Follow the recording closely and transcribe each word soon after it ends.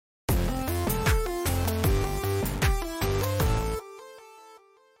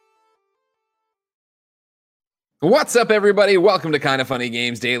What's up, everybody? Welcome to Kind of Funny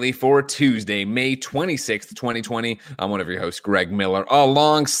Games Daily for Tuesday, May 26th, 2020. I'm one of your hosts, Greg Miller,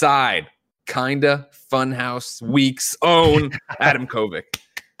 alongside Kinda Funhouse Week's own Adam Kovic.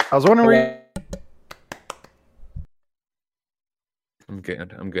 I was wondering. I'm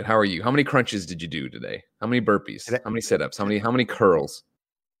good. How are you? How many crunches did you do today? How many burpees? How many sit-ups? How many curls?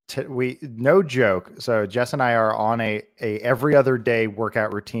 No joke. So Jess and I are on a every other day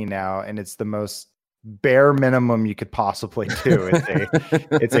workout routine now, and it's the most bare minimum you could possibly do.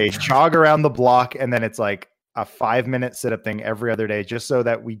 It's a jog around the block, and then it's like a 5-minute sit-up thing every other day, just so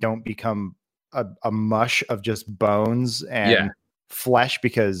that we don't become a mush of just bones and flesh,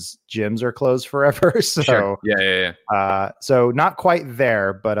 because gyms are closed forever. So sure. Yeah. So not quite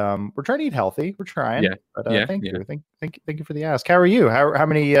there, but we're trying to eat healthy. We're trying. Yeah. But thank you. Thank you for the ask. How are you? How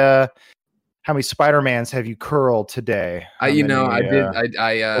many Spider-Mans have you curled today? I had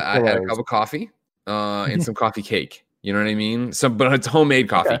a cup of coffee and some coffee cake. You know what I mean? But it's homemade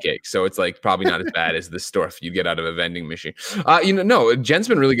coffee cake, so it's like probably not as bad as the stuff you get out of a vending machine. Jen's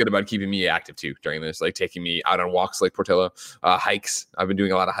been really good about keeping me active too during this, like taking me out on walks like Portillo, hikes. I've been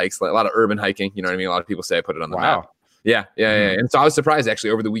doing a lot of hikes, a lot of urban hiking. You know what I mean? A lot of people say I put it on the map. Yeah. And so I was surprised, actually.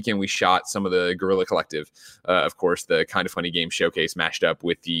 Over the weekend, we shot some of the Guerrilla Collective, of course, the Kind of Funny Game showcase mashed up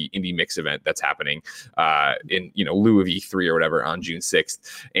with the Indie Mix event that's happening in lieu of E3 or whatever on June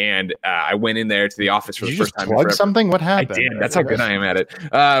 6th. And I went in there to the office for the first time. Plug something? What happened? I did. That's how good I am at it.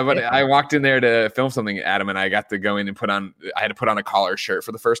 I walked in there to film something, Adam, and I got to go in and I had to put on a collar shirt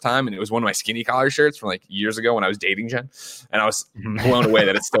for the first time. And it was one of my skinny collar shirts from like years ago when I was dating Jen. And I was blown away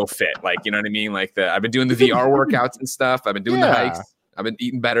that it still fit. Like, you know what I mean? Like I've been doing the VR workouts and stuff. I've been doing the hikes. I've been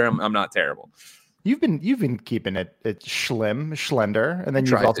eating better. I'm not terrible. You've been keeping it schlender, and then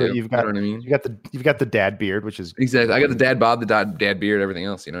you've got the dad beard, which is exactly. I got the dad bod, the dad beard, everything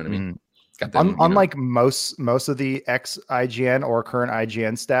else. You know what I mean? Got them, unlike most of the ex IGN or current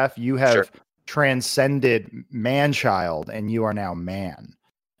IGN staff, you have transcended man child, and you are now man.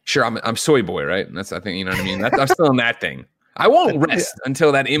 Sure, I'm soy boy, right? And that's, I think, you know what I mean. I'm still in that thing. I won't rest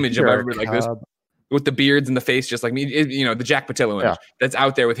until that image of everybody like this, with the beards and the face, just like me, the Jack Patillo image that's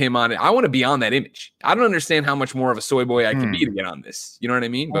out there with him on it. I want to be on that image. I don't understand how much more of a soy boy I can be to get on this. You know what I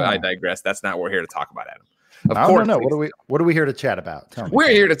mean? But I digress. That's not what we're here to talk about, Adam. Of course. No. What are we here to chat about? We're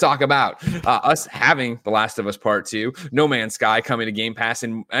here to talk about us having The Last of Us Part 2, No Man's Sky coming to Game Pass,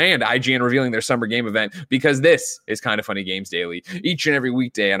 and IGN revealing their summer game event, because this is Kind of Funny Games Daily. Each and every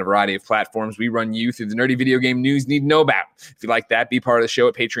weekday on a variety of platforms, we run you through the nerdy video game news you need to know about. If you like that, be part of the show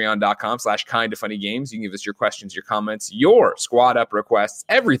at patreon.com/kindoffunnygames. You can give us your questions, your comments, your squad up requests,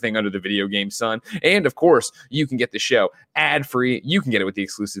 everything under the video game sun. And of course, you can get the show ad-free. You can get it with the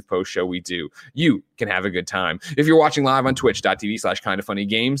exclusive post show we do. You can have a good time. If you're watching live on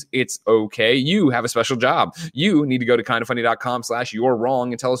twitch.tv/kindoffunnygames, it's okay. You have a special job. You need to go to kindoffunny.com/you're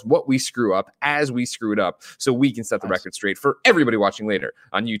wrong and tell us what we screw up as we screw it up, so we can set the record straight for everybody watching later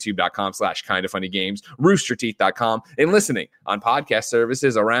on youtube.com/kindoffunnygames, roosterteeth.com, and listening on podcast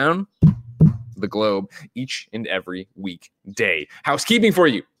services around the globe each and every weekday. Housekeeping for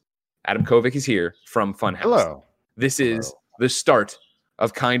you. Adam Kovic is here from Funhouse. Hello. This is the start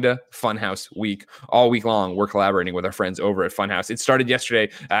of Kinda Funhouse Week. All week long, we're collaborating with our friends over at Funhouse. It started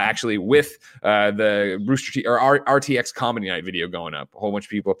yesterday, actually, with the Rooster Teeth or RTX Comedy Night video going up. A whole bunch of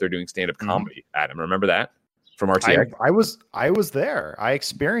people up there doing stand-up comedy. Adam, remember that from RTX? I was there. I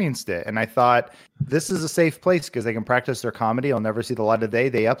experienced it, and I thought, this is a safe place because they can practice their comedy. I'll never see the light of day.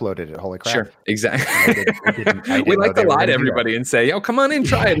 They uploaded it. Holy crap. Sure, exactly. We like to lie to everybody and say, come on in,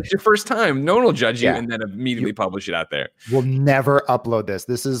 try it. It's your first time. No one will judge you, and then immediately publish it out there. We'll never upload this.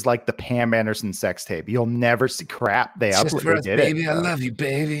 This is like the Pam Anderson sex tape. You'll never see crap. They uploaded it. Baby, I love you,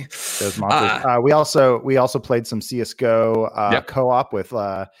 baby. Those monsters. We also played some CSGO co-op with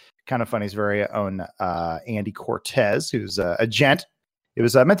Kind of Funny's very own Andy Cortez, who's a gent. It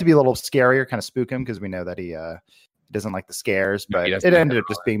was meant to be a little scarier, kind of spook him, because we know that he doesn't like the scares, but it ended up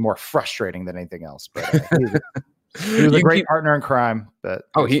just being more frustrating than anything else. But he was a great partner in crime. But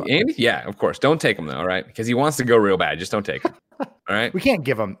Andy? Yeah, of course. Don't take him though, all right? Because he wants to go real bad. Just don't take him. All right. We can't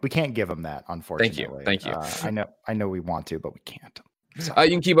give him that, unfortunately. Thank you. I know we want to, but we can't. You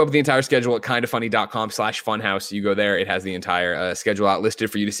can keep up with the entire schedule at kindoffunny.com/funhouse. You go there. It has the entire schedule out listed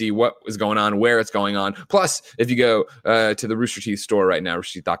for you to see what is going on, where it's going on. Plus, if you go to the Rooster Teeth store right now,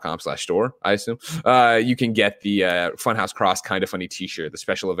 roosterteeth.com/store, I assume, you can get the Funhouse Cross Kind of Funny t-shirt, the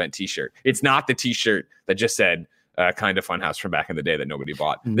special event t-shirt. It's not the t-shirt that just said Kind of Funhouse from back in the day that nobody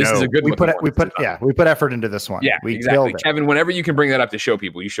bought. This is a good. We put effort into this one. Yeah, exactly. Kevin, whenever you can bring that up to show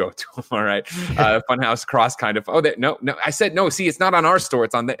people, you show it to them. All right. Funhouse Cross Kind of. No. I said no. See, it's not on our store.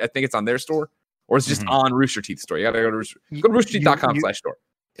 It's on. I think it's on their store. or it's just on Rooster Teeth store. You got to go to roosterteeth.com/store.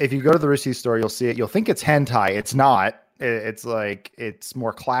 If you go to the Rooster Teeth store, you'll see it. You'll think it's hentai. It's not. It's like it's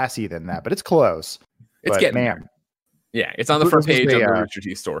more classy than that, but it's close. It's getting there. Yeah, it's on the front page of the Rooster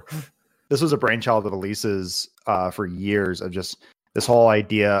Teeth store. This was a brainchild of Elise's for years, of just this whole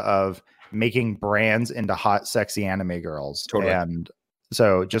idea of making brands into hot, sexy anime girls. Totally. And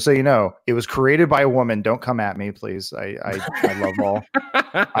so, just so you know, it was created by a woman. Don't come at me, please. I love all.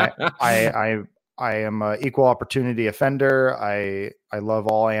 I am an equal opportunity offender. I love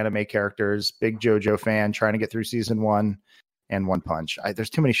all anime characters. Big JoJo fan. Trying to get through season 1 and One Punch. There's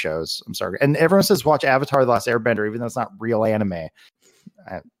too many shows. I'm sorry. And everyone says watch Avatar: The Last Airbender, even though it's not real anime.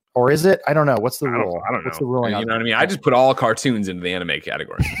 Or is it? I don't know. What's the rule? I don't know. What's the ruling? You know what I mean? I just put all cartoons into the anime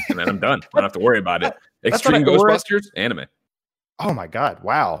category, and then I'm done. I don't have to worry about it. Extreme Ghostbusters, anime. Oh my God!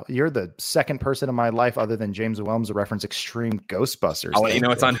 Wow, you're the second person in my life other than James Williams to reference Extreme Ghostbusters. I'll let you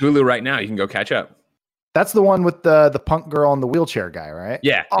know it's on Hulu right now. You can go catch up. That's the one with the punk girl and the wheelchair guy, right?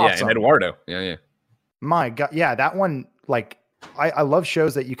 Yeah, awesome. And Eduardo. Yeah. My God, yeah, that one. Like, I love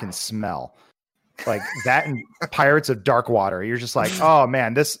shows that you can smell. Like that and Pirates of Dark Water. You're just like, oh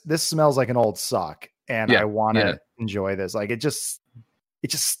man, this smells like an old sock, and I want to enjoy this. Like it just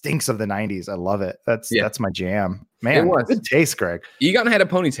stinks of the 90s. I love it. That's my jam. Man, good taste, Greg. Egon had a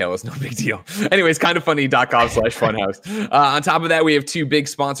ponytail. It's no big deal. Anyways, kindoffunny.com/funhouse. On top of that, we have 2 big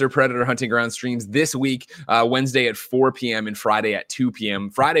sponsor Predator Hunting Ground streams this week, Wednesday at 4 p.m. and Friday at 2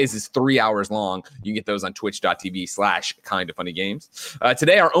 p.m. Fridays is 3 hours long. You can get those on twitch.tv/kindoffunnygames.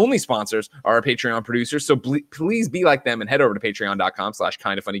 Today, our only sponsors are our Patreon producers. So please be like them and head over to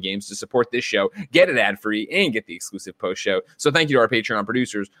patreon.com/kindoffunnygames to support this show, get it ad free, and get the exclusive post show. So thank you to our Patreon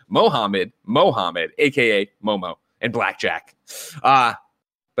producers, Mohammed, aka Momo, and Blackjack. But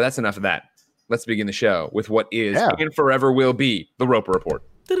that's enough of that. Let's begin the show with what is and forever will be the Roper Report.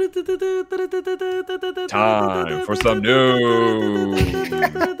 Time for some news.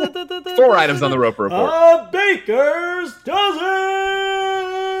 4 items on the Roper Report. A baker's dozen.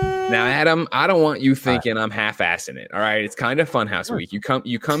 Now, Adam, I don't want you thinking I'm half-assing it. All right, it's kind of Funhouse week. You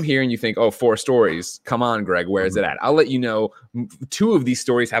come here and you think, 4 stories. Come on, Greg, where is it at? I'll let you know. 2 of these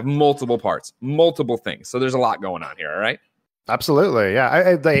stories have multiple parts, multiple things. So there's a lot going on here. All right. Absolutely,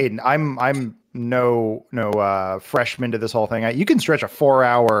 yeah. I'm no freshman to this whole thing. You can stretch a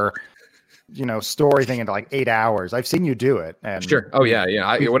 4-hour, story thing into like 8 hours. I've seen you do it. And sure. Oh yeah.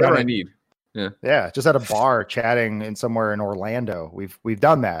 Whatever I need. Yeah. Just at a bar chatting in somewhere in Orlando. We've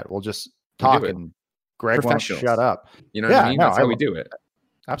done that. We'll just talk and Greg won't shut up. You know what I mean? That's how we do it.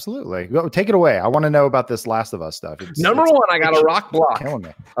 Absolutely. Take it away. I want to know about this Last of Us stuff. Number 1, I got a rock block of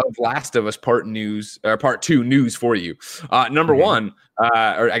Last of Us part 2 news for you. Number 1,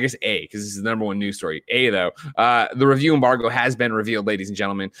 or I guess A, because this is the number 1 news story. A, though, the review embargo has been revealed, ladies and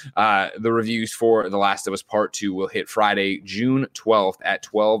gentlemen. The reviews for The Last of Us Part 2 will hit Friday, June 12th at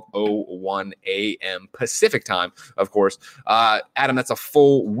 12:01 a.m. Pacific time, of course. Adam, that's a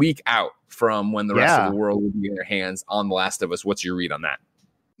full week out from when the rest of the world will be in their hands on The Last of Us. What's your read on that?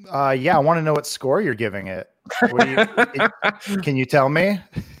 I want to know what score you're giving it. Can you tell me?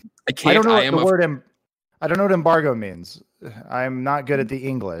 I can't. I don't know I don't know what embargo means. I'm not good at the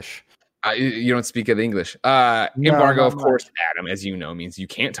English. You don't speak of English. Embargo, of course, Adam, as you know, means you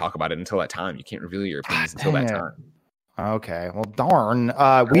can't talk about it until that time. You can't reveal your opinions until that time. Okay. Well, darn.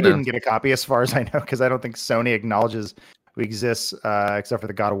 We didn't get a copy as far as I know, because I don't think Sony acknowledges we exist, except for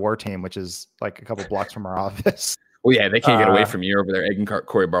the God of War team, which is like a couple blocks from our office. Well, yeah, they can't get away from you over there egging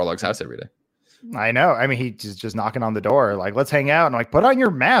Corey Barlog's house every day. I know. I mean, he's just knocking on the door, like, let's hang out. And I'm like, put on your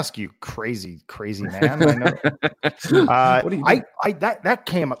mask, you crazy man. I know. What do you do? That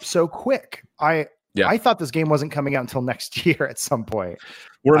came up so quick. I thought this game wasn't coming out until next year at some point.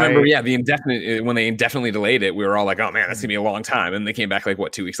 Well, remember, the indefinite, when they indefinitely delayed it, we were all like, oh man, that's gonna be a long time. And they came back 2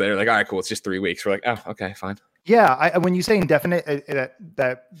 weeks later, like, all right, cool, it's just 3 weeks. We're like, oh, okay, fine. Yeah, when you say indefinite,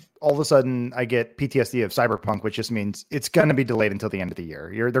 that all of a sudden I get PTSD of Cyberpunk, which just means it's going to be delayed until the end of the year.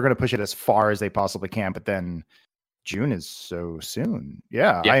 They're going to push it as far as they possibly can, but then June is so soon.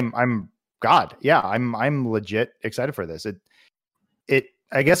 Yeah. I'm legit excited for this.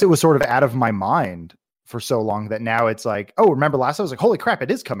 I guess it was sort of out of my mind for so long that now it's like, oh, remember Last of Us? Like, holy crap,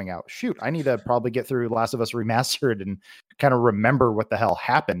 it is coming out. Shoot, I need to probably get through Last of Us Remastered and kind of remember what the hell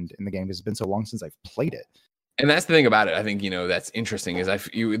happened in the game, because it's been so long since I've played it. And that's the thing about it. I think, that's interesting is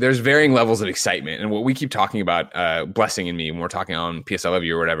there's varying levels of excitement. And what we keep talking about, Blessing and me, when we're talking on PS I Love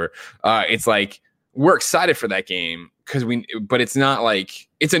You or whatever, it's like, we're excited for that game but it's not like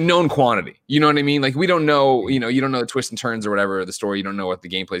it's a known quantity. You know what I mean? Like, we don't know, you don't know the twists and turns or whatever, the story, you don't know what the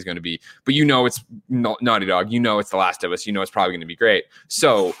gameplay is going to be, but it's Naughty Dog, it's The Last of Us, it's probably going to be great.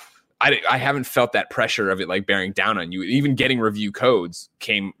 So I haven't felt that pressure of it like bearing down on you. Even getting review codes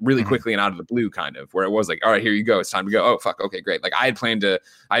came really quickly and out of the blue, kind of, where it was like, all right, here you go, it's time to go. Oh fuck, okay, great. Like I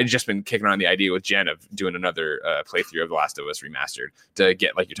had just been kicking around the idea with Jen of doing another playthrough of The Last of Us Remastered to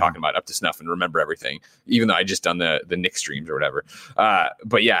get, like you're talking about, up to snuff and remember everything, even though I just done the Nick streams or whatever.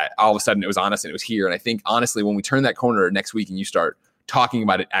 But yeah, all of a sudden it was honest and it was here. And I think honestly, when we turn that corner next week and you start talking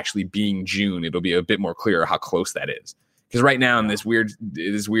about it actually being June, it'll be a bit more clear how close that is. Because right now in this weird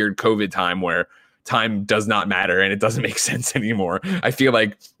COVID time where time does not matter and it doesn't make sense anymore, I feel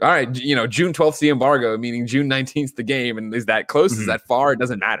like, all right, June 12th, the embargo, meaning June 19th, the game. And is that close? Is that far? It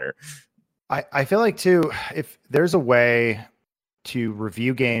doesn't matter. I feel like, too, if there's a way to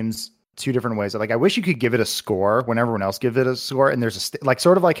review games two different ways, like I wish you could give it a score when everyone else gives it a score. And there's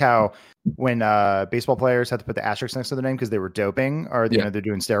sort of like how when baseball players had to put the asterisk next to their name because they were doping or they're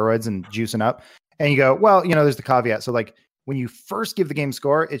doing steroids and juicing up. And you go, well, there's the caveat. So like when you first give the game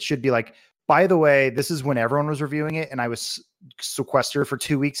score, it should be like, by the way, this is when everyone was reviewing it. And I was sequestered for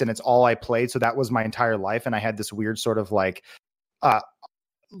 2 weeks and it's all I played. So that was my entire life. And I had this weird sort of like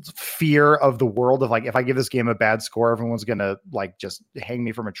fear of the world of like, if I give this game a bad score, everyone's going to like just hang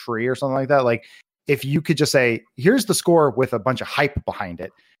me from a tree or something like that. Like if you could just say, here's the score with a bunch of hype behind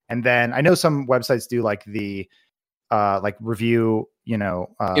it. And then I know some websites do like the like review, in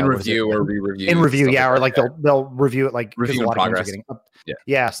review or re-review. In review, yeah, or like they'll review it like review in progress.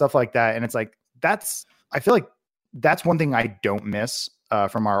 Yeah, stuff like that. And it's like I feel like that's one thing I don't miss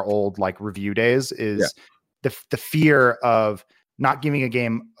from our old like review days is the fear of not giving a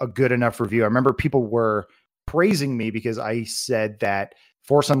game a good enough review. I remember people were praising me because I said that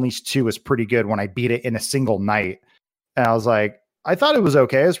Force Unleashed 2 was pretty good when I beat it in a single night. And I was like, I thought it was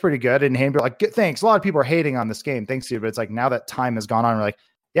okay. It was pretty good. And Hank be like, thanks. A lot of people are hating on this game. Thanks to you. But it's like, now that time has gone on, we're like,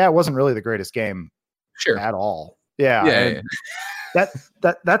 yeah, it wasn't really the greatest game at all. Yeah.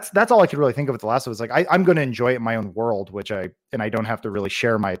 That's all I could really think of with The Last of Us. Like I'm going to enjoy it in my own world, and I don't have to really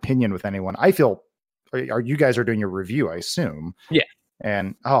share my opinion with anyone. I feel, you guys are doing your review, I assume. Yeah.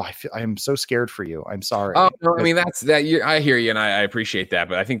 And I'm so scared for you. I'm sorry. Oh no, I mean that's that. I hear you, and I appreciate that.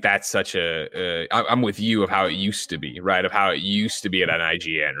 But I think that's such I'm with you of how it used to be, right? Of how it used to be at an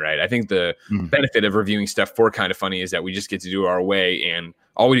IGN, right? I think the benefit of reviewing stuff for Kind of Funny is that we just get to do it our way, and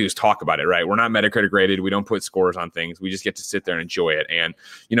all we do is talk about it, right? We're not Metacritic rated. We don't put scores on things. We just get to sit there and enjoy it. And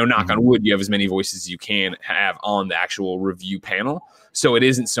knock on wood, you have as many voices as you can have on the actual review panel. So it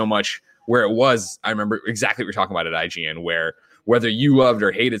isn't so much where it was. I remember exactly what you're talking about at IGN, where whether you loved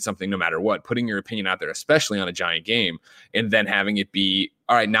or hated something, no matter what, putting your opinion out there, especially on a giant game, and then having it be,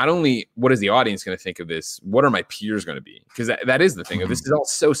 all right, not only what is the audience going to think of this, what are my peers going to be? Because that is the thing. This is all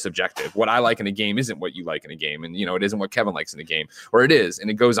so subjective. What I like in a game isn't what you like in a game. And, it isn't what Kevin likes in a game, or it is.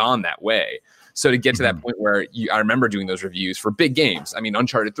 And it goes on that way. So to get to that point where I remember doing those reviews for big games. I mean,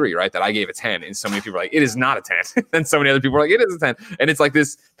 Uncharted 3, right? That I gave a 10. And so many people are like, it is not a 10. And so many other people are like, it is a 10. And it's like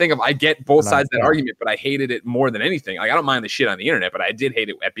this thing of I get both sides of that argument, but I hated it more than anything. Like, I don't mind the shit on the internet, but I did hate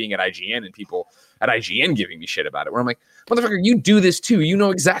it at being at IGN and people at IGN giving me shit about it, where I'm like, motherfucker, you do this too. You know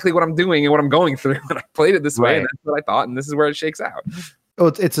exactly what I'm doing and what I'm going through. And I played it this way, and that's what I thought. And this is where it shakes out. Oh,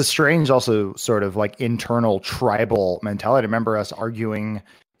 it's a strange, also sort of like internal tribal mentality. I remember us arguing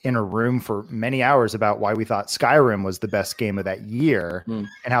in a room for many hours about why we thought Skyrim was the best game of that year and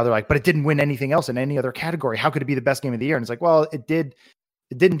how they're like, but it didn't win anything else in any other category. How could it be the best game of the year? And it's like, well, it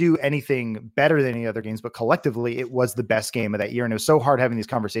didn't do anything better than any other games, but collectively it was the best game of that year. And it was so hard having these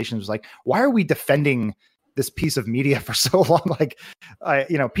conversations. It was like, why are we defending this piece of media for so long? Like,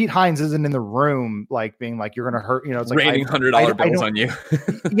 Pete Hines isn't in the room, like being like, you're going to hurt, it's like raining $100 bills on you.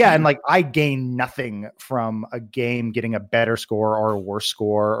 Yeah. And like, I gain nothing from a game getting a better score or a worse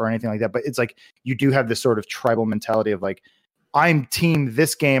score or anything like that. But it's like, you do have this sort of tribal mentality of like, I'm team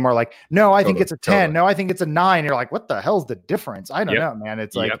this game, or like, no, I think it's a 10. No, I think it's a 9. You're like, what the hell's the difference? I don't know, man.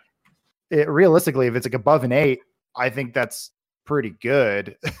 It's like, realistically, if it's like above an 8, I think that's pretty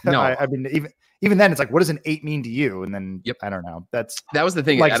good. No, I mean, even then, it's like, what does an 8 mean to you? And then I don't know. That was the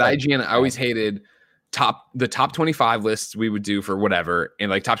thing like, at IGN. I always hated the top 25 lists we would do for whatever, and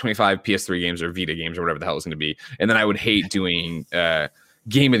like top 25 PS3 games or Vita games or whatever the hell it was going to be. And then I would hate doing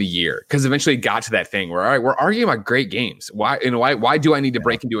game of the year, because eventually it got to that thing where, all right, we're arguing about great games. Why do I need to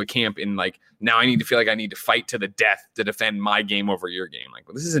break into a camp and like now I need to feel like I need to fight to the death to defend my game over your game? Like,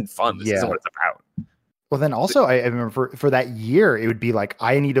 well, this isn't fun. This isn't what it's about. Well, then also I remember for that year, it would be like,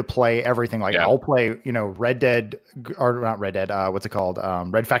 I need to play everything. Like I'll play, Red Dead, or not Red Dead. What's it called?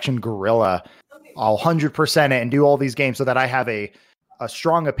 Red Faction Guerrilla. I'll 100% it and do all these games so that I have a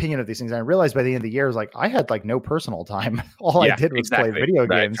strong opinion of these things. And I realized by the end of the year, it was like, I had like no personal time. All I did was play video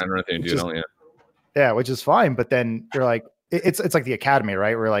games. Which is fine. But then you're like, it's like the Academy,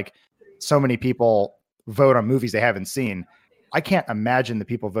 right? Where like, so many people vote on movies they haven't seen. I can't imagine the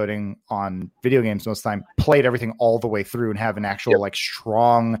people voting on video games most of the time played everything all the way through and have an actual like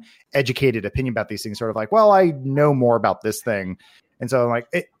strong, educated opinion about these things. Sort of like, well, I know more about this thing. And so like,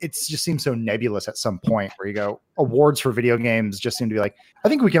 it just seems so nebulous at some point where you go, awards for video games just seem to be like, I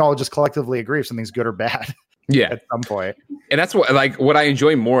think we can all just collectively agree if something's good or bad. Yeah, at some point. And that's what I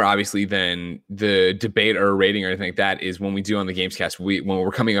enjoy more, obviously, than the debate or rating or anything like that is when we do on the Gamescast, when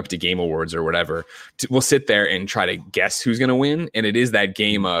we're coming up to Game Awards or whatever, we'll sit there and try to guess who's going to win. And it is that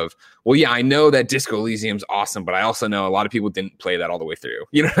game of, well, yeah, I know that Disco Elysium's awesome, but I also know a lot of people didn't play that all the way through.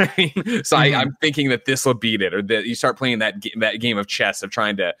 You know what I mean? So I'm thinking that this will beat it, or that you start playing that game of chess of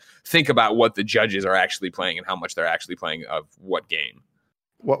trying to think about what the judges are actually playing and how much they're actually playing of what game.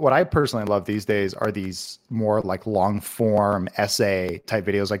 What I personally love these days are these more like long form essay type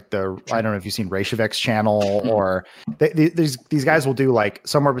videos, like I don't know if you've seen Reykjavik's channel, or these guys will do like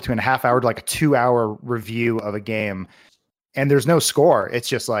somewhere between a half hour to like a 2 hour review of a game, and there's no score. It's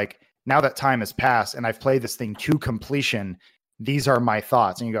just like, now that time has passed and I've played this thing to completion, these are my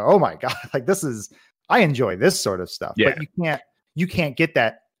thoughts. And you go, oh my God, like I enjoy this sort of stuff. Yeah. But you can't get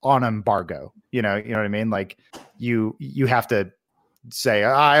that on Embargo. You know what I mean? Like you have to say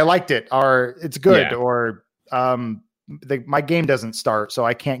I liked it, or it's good, or my game doesn't start, so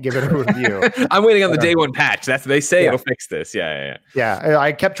I can't give it a review. I'm waiting on the day one patch. They say it'll fix this. Yeah.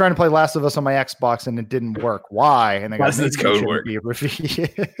 I kept trying to play Last of Us on my Xbox and it didn't work. Why? And they got this code work.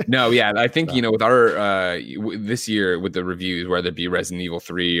 No, yeah, I think with our this year with the reviews, whether it be Resident Evil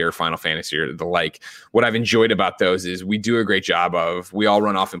 3 or Final Fantasy or the like, what I've enjoyed about those is we do a great job of, we all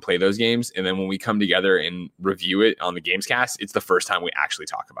run off and play those games, and then when we come together and review it on the Gamescast, it's the first time we actually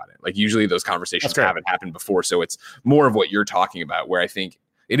talk about it. Like usually those conversations haven't happened before, so it's more of what you're talking about, where I think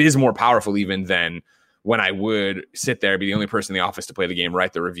it is more powerful even than when I would sit there, be the only person in the office to play the game,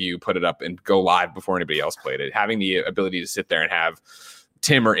 write the review, put it up, and go live before anybody else played it. Having the ability to sit there and have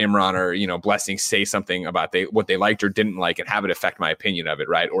Tim or Imran or Blessing say something about what they liked or didn't like, and have it affect my opinion of it,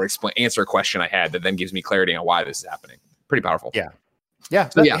 right? Or answer a question I had that then gives me clarity on why this is happening. Pretty powerful. Yeah.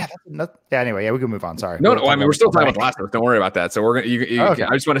 Anyway, we can move on. Sorry. No. I mean, we're still talking about The Last of Us. Don't worry about that. So we're gonna. Okay.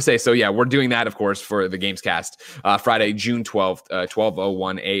 I just want to say, so yeah, we're doing that, of course, for the Gamescast, Friday, June 12th,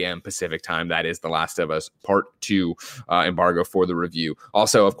 12:01 a.m. Pacific time. That is The Last of Us Part 2 embargo for the review.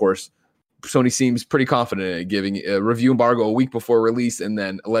 Also, of course, Sony seems pretty confident in giving a review embargo a week before release, and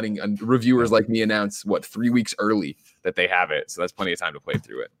then letting reviewers like me announce 3 weeks early that they have it. So that's plenty of time to play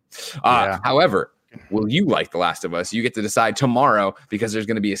through it. However, will you like The Last of Us? You get to decide tomorrow, because there's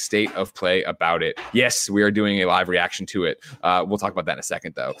going to be a state of play about it. Yes, we are doing a live reaction to it. We'll talk about that in a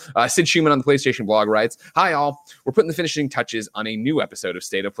second, though. Sid Schumann on the PlayStation blog writes, "Hi, all. We're putting the finishing touches on a new episode of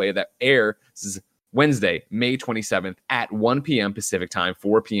State of Play that airs Wednesday, May 27th at 1 p.m. Pacific time,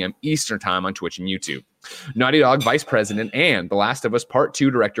 4 p.m. Eastern time on Twitch and YouTube. Naughty Dog Vice President and The Last of Us Part 2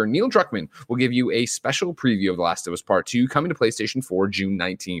 director Neil Druckmann will give you a special preview of The Last of Us Part 2 coming to PlayStation 4 June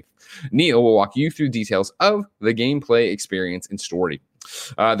 19th. Neil will walk you through details of the gameplay experience and story.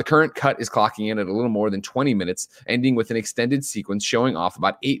 The current cut is clocking in at a little more than 20 minutes, ending with an extended sequence showing off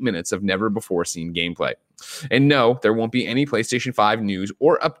about 8 minutes of never-before-seen gameplay. And no, there won't be any PlayStation 5 news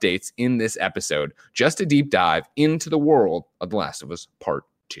or updates in this episode, just a deep dive into the world of The Last of Us Part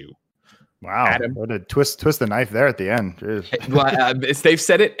 2. Wow, Adam, what a twist the knife there at the end. They've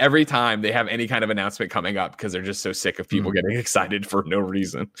said it every time they have any kind of announcement coming up, because they're just so sick of people getting excited for no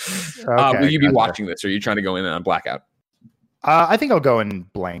reason. Will you be watching this, or are you trying to go in on blackout? I think I'll go in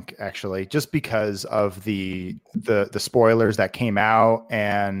blank, actually, just because of the spoilers that came out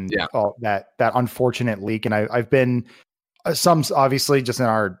and all that unfortunate leak. And I've been some, obviously, just in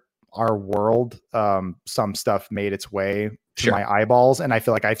our world, some stuff made its way to my eyeballs, and I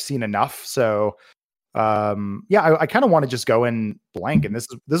feel like I've seen enough. So I kind of want to just go in blank. And this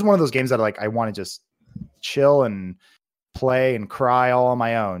is one of those games that I want to just chill and play and cry all on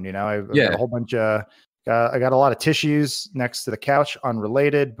my own. I've got a whole bunch of I got a lot of tissues next to the couch,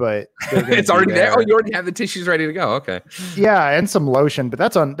 unrelated, but it's already there. Oh, you already have the tissues ready to go. Okay. Yeah, and some lotion, but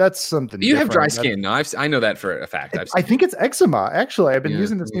that's something. You have dry skin. No, I know that for a fact. I think it's eczema. Actually, I've been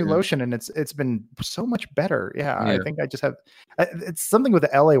using this new lotion, and it's been so much better. Yeah, I think I just have. It's something with the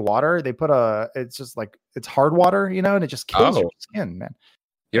LA water. They put it's just like it's hard water, and it just kills your skin, man.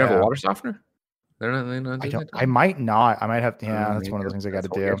 You don't have a water softener? I might not. I might have to. Yeah, that's one of the things I got to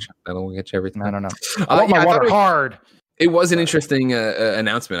do. That'll get you everything. I don't know. I want my water hard. It was an interesting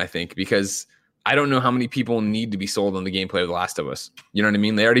announcement, I think, because I don't know how many people need to be sold on the gameplay of The Last of Us. You know what I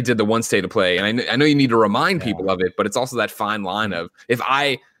mean? They already did the one state of play, and I know you need to remind people of it, but it's also that fine line of if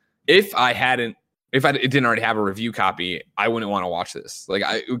I hadn't if it didn't already have a review copy, I wouldn't want to watch this. Like,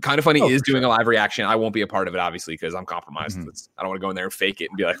 Kind of Funny is doing a live reaction. I won't be a part of it, obviously, because I'm compromised. I don't want to go in there and fake it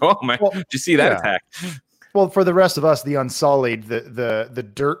and be like, oh my, did you see that attack? Well, for the rest of us, the Unsullied,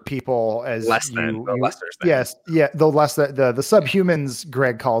 the dirt people, as the Lesters. Yes, the subhumans,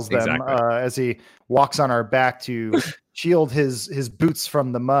 Greg calls them, exactly. As he walks on our back to shield his boots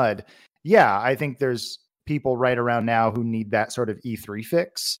from the mud. Yeah, I think there's people right around now who need that sort of E3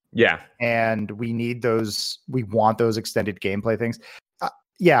 fix. Yeah, and we need those. We want those extended gameplay things.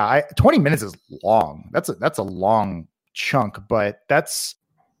 20 minutes is long. That's a long chunk, but that's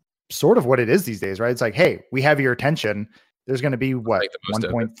sort of what it is these days, right? It's like, hey, we have your attention. There's going to be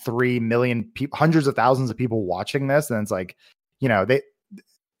 1.3 million people, hundreds of thousands of people watching this, and it's like, they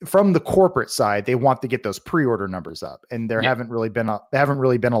from the corporate side, they want to get those pre-order numbers up, and there haven't really been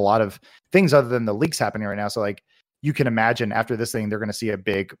a lot of things other than the leaks happening right now. So like, you can imagine after this thing, they're going to see a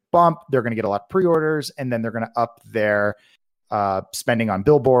big bump. They're going to get a lot of pre-orders, and then they're going to up their spending on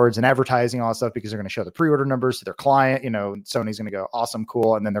billboards and advertising, all that stuff, because they're going to show the pre-order numbers to their client. Sony's going to go, awesome,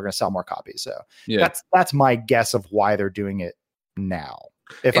 cool, and then they're going to sell more copies. So that's my guess of why they're doing it now.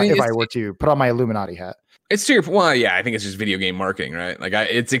 If I were to put on my Illuminati hat. It's true. Well, yeah, I think it's just video game marketing, right? Like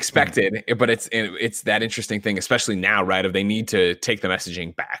it's expected, but it's that interesting thing, especially now, right? Of they need to take the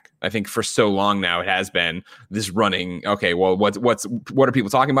messaging back. I think for so long now it has been this running. Okay, well, what are people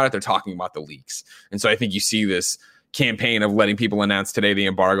talking about? They're talking about the leaks, and so I think you see this campaign of letting people announce today the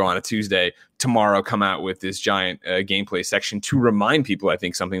embargo on a Tuesday, tomorrow come out with this giant gameplay section to remind people. I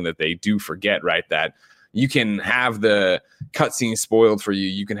think something that they do forget, right? That you can have the cutscenes spoiled for you.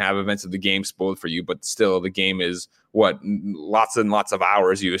 You can have events of the game spoiled for you, but still the game is lots and lots of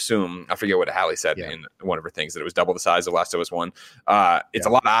hours, you assume. I forget what Hallie said in one of her things, that it was double the size of Last of Us 1. It's a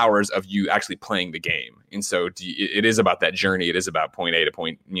lot of hours of you actually playing the game. And so it is about that journey. It is about point A to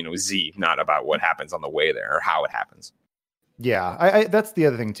point, Z, not about what happens on the way there or how it happens. Yeah, I that's the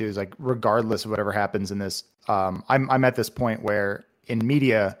other thing too, is like, regardless of whatever happens in this, I'm at this point where in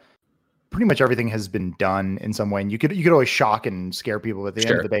media, pretty much everything has been done in some way. And you could always shock and scare people, at the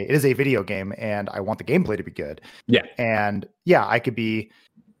end of the day, it is a video game and I want the gameplay to be good. Yeah. And I could be,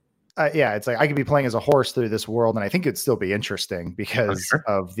 it's like, I could be playing as a horse through this world, and I think it'd still be interesting because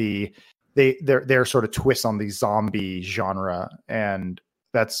of their sort of twist on the zombie genre. And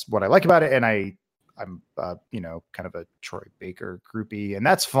that's what I like about it. And I'm kind of a Troy Baker groupie, and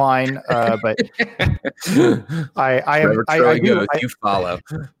that's fine. But you follow.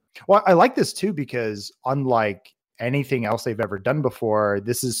 Well, I like this too, because unlike anything else they've ever done before,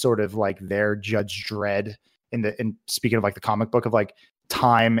 this is sort of like their Judge Dredd in speaking of like the comic book, of like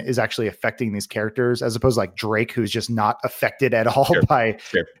time is actually affecting these characters, as opposed to like Drake, who's just not affected at all by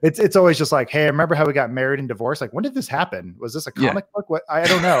it's always just like, hey, I remember how we got married and divorced. Like, when did this happen? Was this a comic book? What? I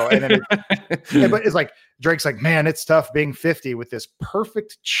don't know. And then but it's like Drake's like, man, it's tough being 50 with this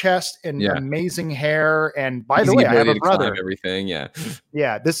perfect chest and amazing hair. And by the way, I have a brother. Everything,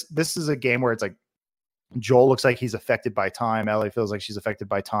 This is a game where it's like, Joel looks like he's affected by time. Ellie feels like she's affected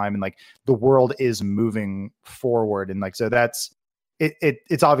by time, and like the world is moving forward. And like, so that's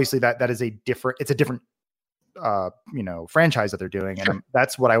it's obviously that is a different franchise that they're doing. And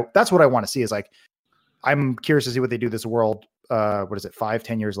that's what I want to see, is like, I'm curious to see what they do this world. What is it?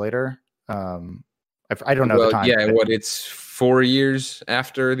 5-10 years later? I don't know the time. Yeah. It's 4 years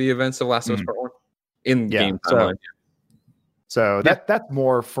after the events of Last of Us Part 1 in game timeline. So that's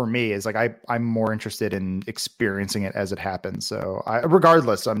more for me, is like, I'm more interested in experiencing it as it happens. So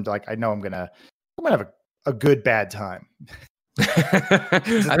regardless, I'm like, I know I'm gonna have a good bad time. I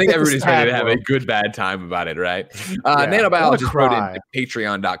think everybody's ready to have a good bad time about it, right? Nanobiologist wrote in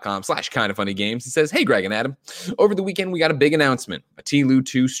patreon.com/kindoffunnygames and says, hey, Greg and Adam, over the weekend we got a big announcement, a TLU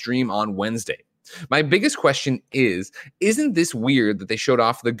 2 stream on Wednesday. My biggest question isn't this weird that they showed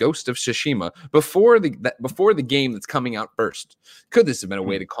off the Ghost of Tsushima before the game that's coming out first? Could this have been a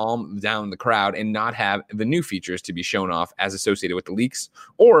way to calm down the crowd and not have the new features to be shown off as associated with the leaks?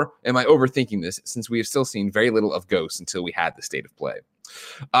 Or am I overthinking this, since we have still seen very little of Ghost until we had the state of play?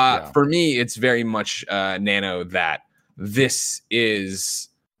 For me, it's very much Nano that this is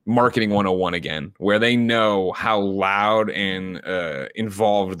marketing 101 again, where they know how loud and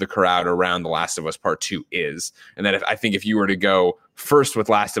involved the crowd around The Last of Us Part 2 is. And that I think if you were to go first with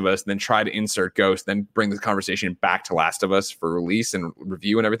Last of Us, then try to insert Ghost, then bring the conversation back to Last of Us for release and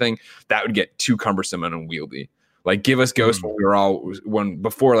review and everything, that would get too cumbersome and unwieldy. Like, give us Ghost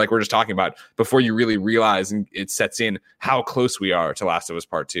before like we're just talking about, before you really realize and it sets in how close we are to Last of Us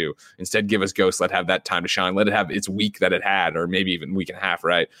Part 2. Instead, give us Ghost, let have that time to shine, let it have its week that it had, or maybe even week and a half,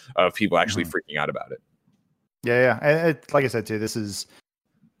 right, of people actually freaking out about it. Yeah. Like I said too, this is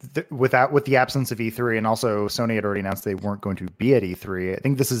with the absence of E3, and also Sony had already announced they weren't going to be at E3. I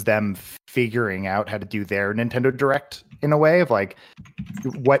think this is them figuring out how to do their Nintendo Direct in a way of like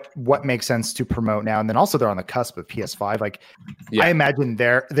what makes sense to promote now. And then also they're on the cusp of PS5. Like I imagine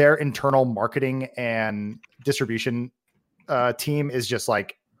their internal marketing and distribution team is just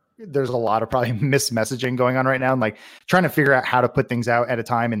like, there's a lot of probably messaging going on right now, and like trying to figure out how to put things out at a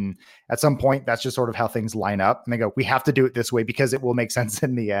time. And at some point, that's just sort of how things line up. And they go, we have to do it this way because it will make sense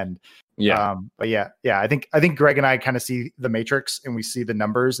in the end. Yeah. But yeah. I think Greg and I kind of see the matrix and we see the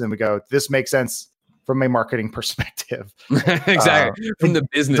numbers and we go, this makes sense from a marketing perspective. Exactly. From the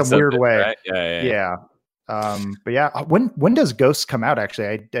business. It's a weird way. Right? Yeah. But yeah, when does Ghosts come out?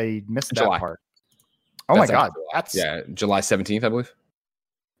 Actually, I missed that part. Oh my God. That's July 17th, I believe.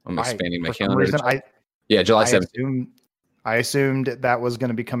 I'm expanding my calendar. July 17th. I assumed that was going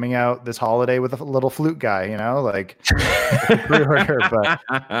to be coming out this holiday with a little flute guy, like pre-order,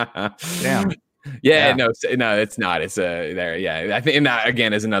 but damn. Yeah, no, it's not. It's there. Yeah, I think, and that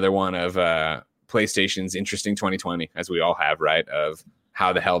again is another one of PlayStation's interesting 2020, as we all have, right? Of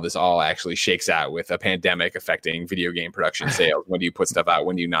how the hell this all actually shakes out with a pandemic affecting video game production sales. When do you put stuff out?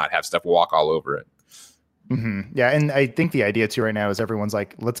 When do you not have stuff walk all over it? Mm-hmm. Yeah, and I think the idea too right now is everyone's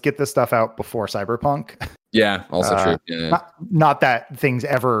like, let's get this stuff out before Cyberpunk. Yeah, also true. Yeah. Not that things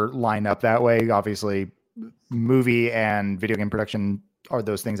ever line up that way. Obviously, movie and video game production are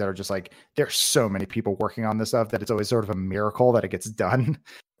those things that are just like, there's so many people working on this stuff that it's always sort of a miracle that it gets done.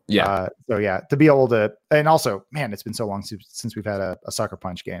 Yeah. So yeah, to be able to, and also, man, it's been so long since we've had a Sucker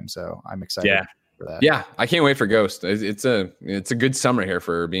Punch game, so I'm excited. Yeah. Yeah, I can't wait for Ghost. It's a good summer here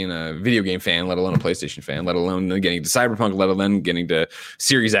for being a video game fan, let alone a PlayStation fan, let alone getting to Cyberpunk, let alone getting to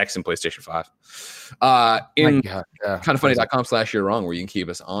Series X and PlayStation 5. In kindoffunny.com/you're wrong, where you can keep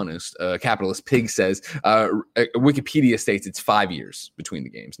us honest. Capitalist Pig says Wikipedia states it's 5 years between the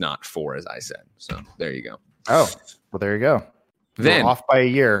games, not 4, as I said. So there you go. Oh, well, there you go. Then we're off by a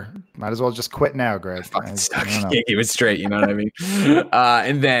year. Might as well just quit now, Greg. Can't keep it straight. You know what I mean?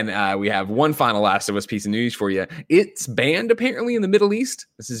 And then we have one final Last of Us piece of news for you. It's banned apparently in the Middle East.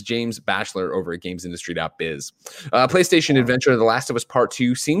 This is James Batchelor over at GamesIndustry.biz. PlayStation Adventure: The Last of Us Part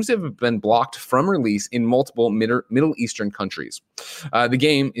 2 seems to have been blocked from release in multiple Middle Eastern countries. The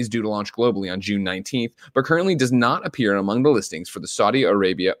game is due to launch globally on June 19th, but currently does not appear among the listings for the Saudi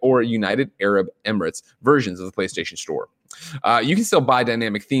Arabia or United Arab Emirates versions of the PlayStation Store. You can still buy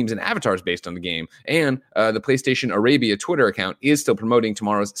dynamic themes and avatars based on the game, and the PlayStation Arabia Twitter account is still promoting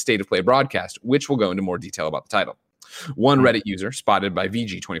tomorrow's State of Play broadcast, which will go into more detail about the title. One Reddit user, spotted by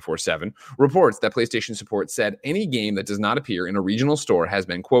VG247, reports that PlayStation support said any game that does not appear in a regional store has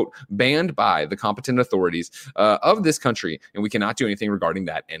been, quote, banned by the competent authorities of this country, and we cannot do anything regarding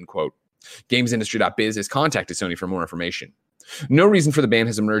that, end quote. GamesIndustry.biz has contacted Sony for more information. No reason for the ban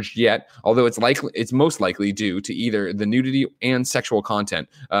has emerged yet, although it's most likely due to either the nudity and sexual content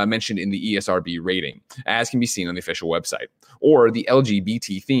mentioned in the ESRB rating, as can be seen on the official website, or the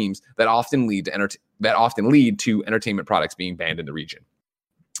LGBT themes that often lead to entertainment products being banned in the region.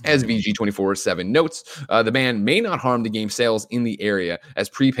 As VG247 notes, the ban may not harm the game's sales in the area, as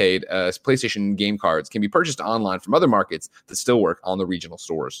prepaid PlayStation game cards can be purchased online from other markets that still work on the regional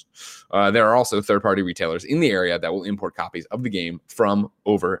stores. There are also third-party retailers in the area that will import copies of the game from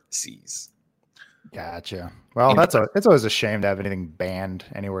overseas. Gotcha. Well, it's always a shame to have anything banned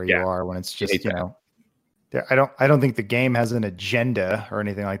anywhere you are when it's just, I don't think the game has an agenda or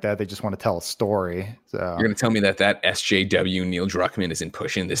anything like that. They just want to tell a story. So you're going to tell me that SJW Neil Druckmann isn't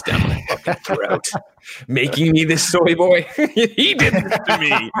pushing this down my fucking throat, making me this soy boy? He did this to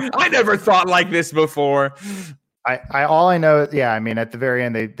me. I never thought like this before. All I know, I mean, at the very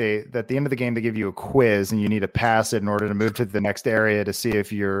end, they at the end of the game, they give you a quiz and you need to pass it in order to move to the next area to see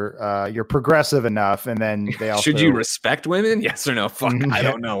if you're progressive enough. And then they also, should you respect women? Yes or no? Fuck, I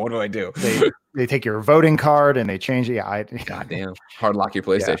don't know. What do I do? They take your voting card and they change it. Goddamn, hard lock your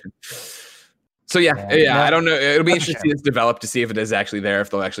PlayStation. So I don't know. It'll be interesting to see this develop, to see if it is actually there, if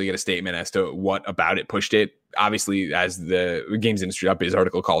they'll actually get a statement as to what about it pushed it. Obviously, as the Games Industry Updates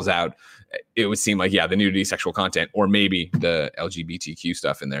article calls out, it would seem like, the nudity, sexual content, or maybe the LGBTQ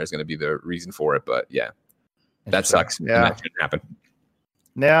stuff in there is going to be the reason for it. But that sucks. Yeah, that shouldn't happen.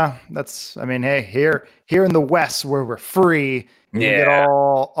 Yeah, hey, here in the West where we're free, we get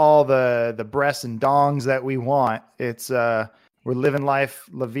all the breasts and dongs that we want. It's we're living life,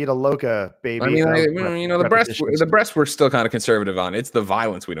 la vida loca, baby. I mean, the breasts we're still kind of conservative on. It's the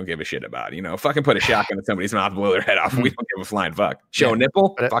violence we don't give a shit about. Fucking put a shotgun in somebody's mouth, blow their head off. We don't give a flying fuck. Show a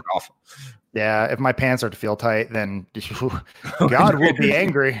nipple, fuck off. Yeah, if my pants are to feel tight, then God will be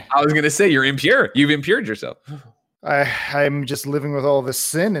angry. I was gonna say you're impure. You've impured yourself. I'm just living with all this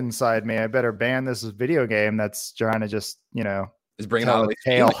sin inside me. I better ban this video game that's trying to just, Is bringing tell all a the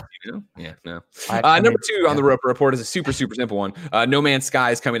tale. feelings, Yeah, no. I Number mean, 2 on the Roper Report is a super simple one. No Man's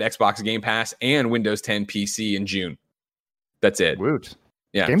Sky is coming to Xbox Game Pass and Windows 10 PC in June. That's it. Woot.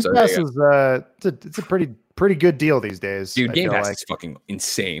 Yeah, Game so Pass is it's a pretty good deal these days. dude. I Game feel Pass like. is fucking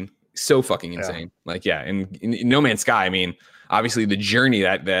insane. So fucking insane. Like, yeah, and in No Man's Sky, I mean, obviously the journey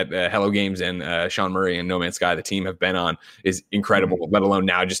that Hello Games and Sean Murray and No Man's Sky, the team, have been on is incredible. Let alone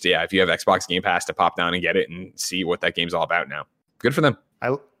now, just if you have Xbox Game Pass to pop down and get it and see what that game's all about now. Good for them. I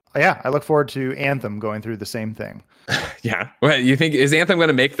look forward to Anthem going through the same thing. Yeah. Well, you think, is Anthem going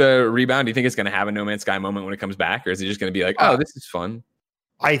to make the rebound? Do you think it's going to have a No Man's Sky moment when it comes back, or is it just going to be like, oh, this is fun?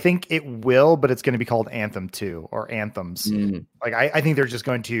 I think it will, but it's going to be called Anthem 2 or Anthems. Like I think they're just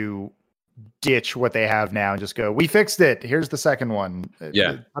going to ditch what they have now and just go, we fixed it. Here's the second one.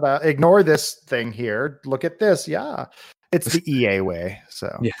 Yeah. Ignore this thing here. Look at this. Yeah. It's the EA way.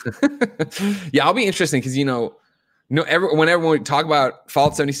 So yeah, I'll be interesting because whenever we talk about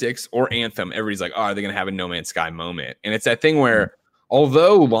Fallout 76 or Anthem, everybody's like, oh, are they going to have a No Man's Sky moment? And it's that thing where,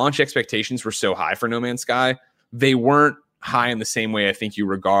 although launch expectations were so high for No Man's Sky, they weren't high in the same way I think you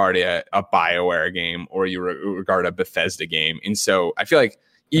regard a BioWare game or you regard a Bethesda game. And so I feel like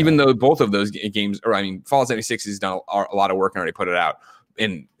even though both of those games, Fallout 76 has done a lot of work and already put it out,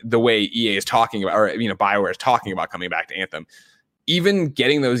 and the way EA is talking about, or BioWare is talking about coming back to Anthem, even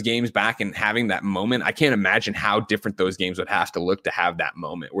getting those games back and having that moment, I can't imagine how different those games would have to look to have that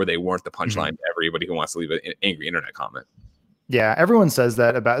moment where they weren't the punchline to everybody who wants to leave an angry internet comment. Yeah, everyone says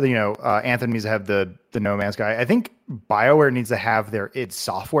that about, Anthem needs to have the No Man's Sky. I think BioWare needs to have their id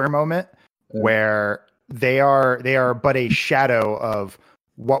Software moment where they are but a shadow of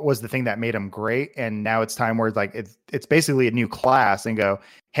what was the thing that made them great, and now it's time where like it's basically a new class, and go,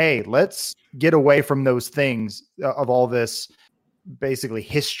 hey, let's get away from those things of all this basically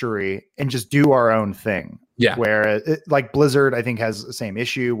history and just do our own thing. Yeah, where like Blizzard, I think, has the same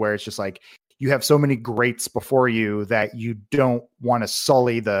issue where it's just like, you have so many greats before you that you don't want to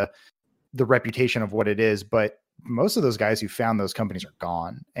sully the reputation of what it is. But most of those guys who found those companies are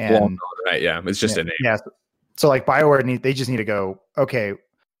gone. And right. Yeah. It's just a name. Yeah. So like BioWare, they just need to go, okay,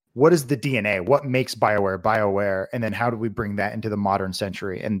 what is the DNA? What makes BioWare? And then how do we bring that into the modern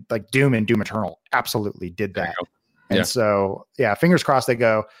century? And like Doom and Doom Eternal absolutely did that. And so, yeah, fingers crossed they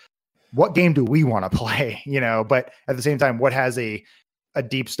go, what game do we want to play? But at the same time, what has a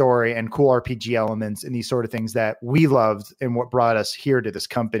deep story and cool RPG elements and these sort of things that we loved and what brought us here to this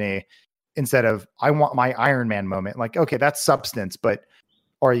company, instead of, I want my Iron Man moment. Like, okay, that's substance, but,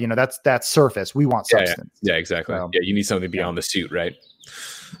 or, that's surface. We want substance. Yeah, exactly. So, you need something beyond the suit, right?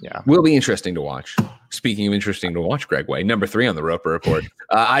 Yeah. Will be interesting to watch. Speaking of interesting to watch, Greg Way, number 3 on the Roper Report.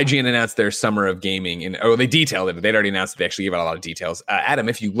 IGN announced their summer of gaming, and they detailed it. They'd already announced it. They actually gave out a lot of details. Adam,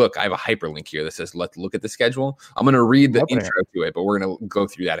 if you look, I have a hyperlink here that says, let's look at the schedule. I'm going to read the intro to it, but we're going to go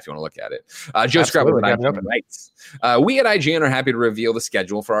through that if you want to look at it. Joe Scrubber writes, we at IGN are happy to reveal the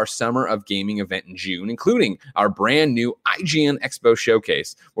schedule for our summer of gaming event in June, including our brand new IGN Expo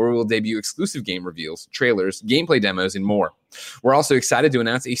Showcase, where we will debut exclusive game reveals, trailers, gameplay demos, and more. We're also excited to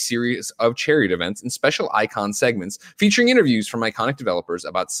announce a series of chariot events and special icon segments featuring interviews from iconic developers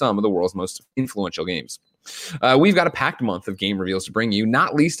about some of the world's most influential games. We've got a packed month of game reveals to bring you,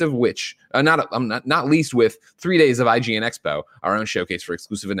 not least with 3 days of IGN Expo, our own showcase for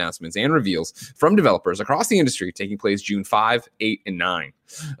exclusive announcements and reveals from developers across the industry, taking place June 5, 8, and 9.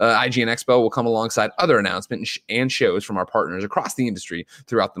 IGN Expo will come alongside other announcements and shows from our partners across the industry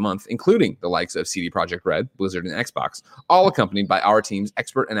throughout the month, including the likes of CD Projekt Red, Blizzard, and Xbox, all accompanied by our team's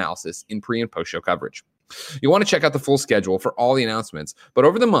expert analysis in pre- and post-show coverage. You'll want to check out the full schedule for all the announcements, but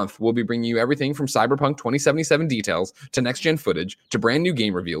over the month, we'll be bringing you everything from Cyberpunk 2077 details to next-gen footage to brand new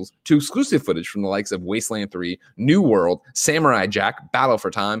game reveals to exclusive footage from the likes of Wasteland 3, New World, Samurai Jack, Battle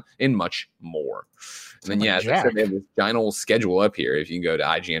for Time, and much more. And then, as I said, they have this giant old schedule up here if you can go to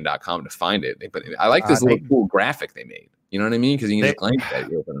IGN.com to find it. But I like this little cool graphic they made. You know what I mean? Because you can just glance at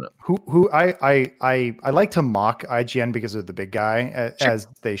it, you open it up. I like to mock IGN because of the big guy, as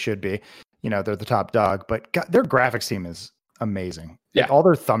they should be. They're the top dog, but their graphics team is amazing. Yeah. Like, all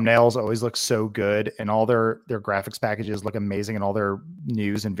their thumbnails always look so good, and all their graphics packages look amazing, and all their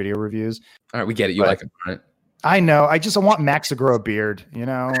news and video reviews. All right, we get it. You like them, right? I know. I want Max to grow a beard.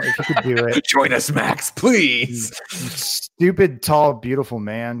 If you could do it. Join us, Max, please. Stupid, tall, beautiful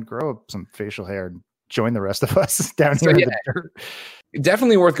man. Grow up some facial hair and join the rest of us down here in the dirt.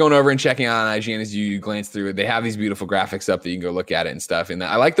 Definitely worth going over and checking out on IGN as you glance through it. They have these beautiful graphics up that you can go look at it and stuff. And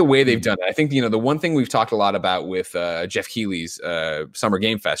I like the way they've done it. I think, the one thing we've talked a lot about with Jeff Keighley's Summer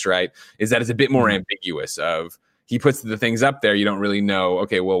Game Fest, right, is that it's a bit more ambiguous of, he puts the things up there, you don't really know,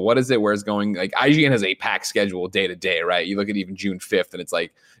 okay, well, what is it? Where it's going? Like IGN has a packed schedule day to day, right? You look at even June 5th and it's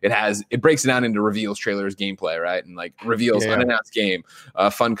like, it breaks it down into reveals, trailers, gameplay, right? And like reveals, unannounced game,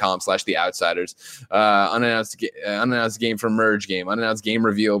 Funcom / The Outsiders, unannounced game from Merge game, unannounced game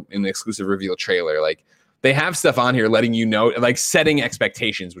reveal in the exclusive reveal trailer. Like they have stuff on here letting you know, like setting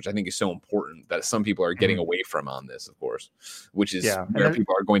expectations, which I think is so important that some people are getting away from on this, of course, which is where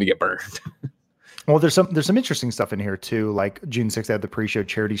people are going to get burned. Well, there's some interesting stuff in here too. Like June 6th, they have the pre-show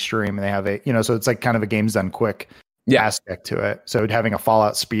charity stream, and they have so it's like kind of a games done quick aspect to it. So having a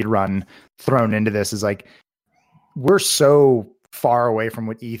Fallout speed run thrown into this is like, we're so far away from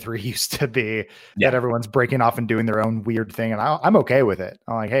what E3 used to be that everyone's breaking off and doing their own weird thing, and I'm okay with it.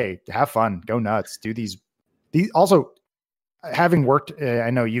 I'm like, hey, have fun, go nuts, do these. Also, having worked, I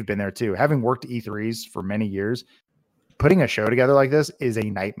know you've been there too. Having worked E3s for many years, putting a show together like this is a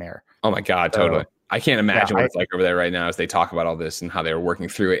nightmare. Oh my God, totally. I can't imagine what it's like over there right now as they talk about all this and how they were working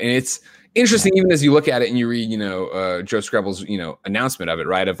through it. And it's interesting, even as you look at it and you read, Joe Scrabble's, announcement of it,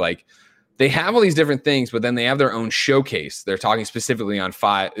 right? Of like, they have all these different things, but then they have their own showcase. They're talking specifically on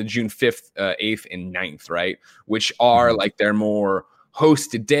June 5th, 8th, and 9th, right? Which are like their more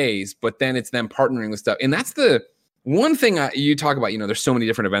hosted days, but then it's them partnering with stuff. And that's the one thing you talk about, there's so many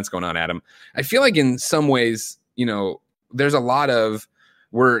different events going on, Adam. I feel like in some ways, there's a lot of,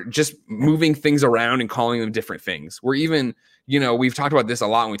 we're just moving things around and calling them different things. We're even, we've talked about this a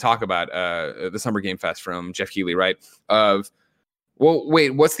lot when we talk about the Summer Game Fest from Jeff Keighley, right? Of, well,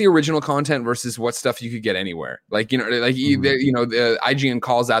 wait, what's the original content versus what stuff you could get anywhere? Like, the IGN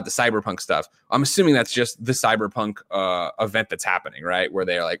calls out the Cyberpunk stuff. I'm assuming that's just the Cyberpunk event that's happening, right? Where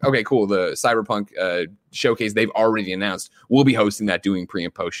they're like, okay, cool. The Cyberpunk showcase they've already announced. We'll be hosting that, doing pre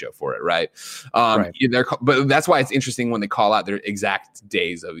and post show for it, right? But that's why it's interesting when they call out their exact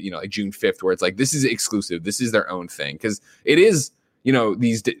days of, like June 5th, where it's like, this is exclusive. This is their own thing. Because it is,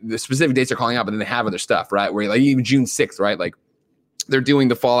 the specific dates they're calling out, but then they have other stuff, right? Where like even June 6th, right? Like, they're doing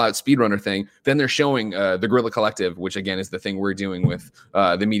the Fallout speedrunner thing. Then they're showing the Guerrilla Collective, which again is the thing we're doing with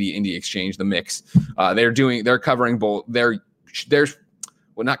the Media Indie Exchange, the mix. They're covering both. They're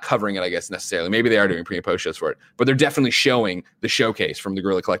not covering it, I guess, necessarily. Maybe they are doing pre and post shows for it, but they're definitely showing the showcase from the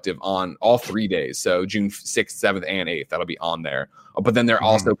Guerrilla Collective on all 3 days. So June 6th, 7th, and 8th, that'll be on there. But then they're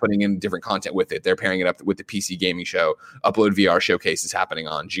also putting in different content with it. They're pairing it up with the PC gaming show. Upload VR showcase is happening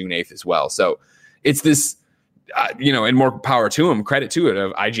on June 8th as well. So it's this. And more power to them, credit to it,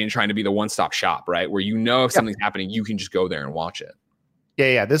 of IGN trying to be the one-stop shop, right? Where if something's happening, you can just go there and watch it.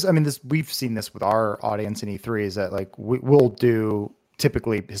 Yeah. This we've seen this with our audience in E3 is that like we'll do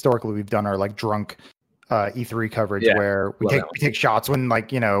historically we've done our like drunk E3 coverage where we take shots when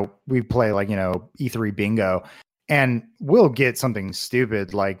we play E3 bingo, and we'll get something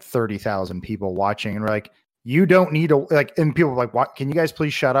stupid like 30,000 people watching, and we're like, you don't need to and people are like, what? Can you guys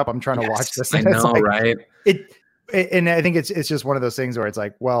please shut up? I'm trying to watch this. And I know, right? And I think it's just one of those things where it's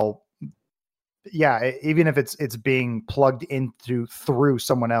like, well, yeah, even if it's being plugged into through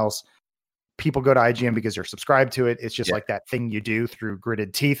someone else, people go to IGN because they're subscribed to it. It's just like that thing you do through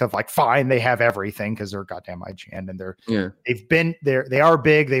gritted teeth of like, fine, they have everything because they're goddamn IGN, and they've been there. They are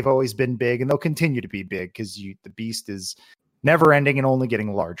big. They've always been big, and they'll continue to be big because the beast is never ending and only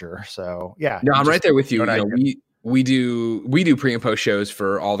getting larger. So yeah, no, I'm right there with you. We do pre and post shows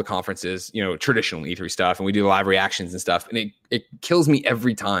for all the conferences, traditional E3 stuff, and we do live reactions and stuff. And it kills me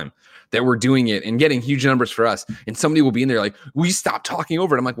every time that we're doing it and getting huge numbers for us. And somebody will be in there like, will you stop talking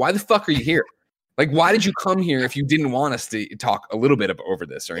over it? I'm like, why the fuck are you here? Like, why did you come here if you didn't want us to talk a little bit over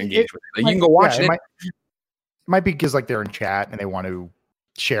this or engage with it? Like, you can go watch it. It might be because like they're in chat and they want to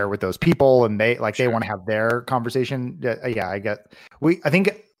share with those people, and they want to have their conversation. I get. I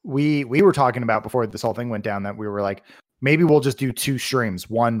think we were talking about before this whole thing went down that we were like, maybe we'll just do 2 streams,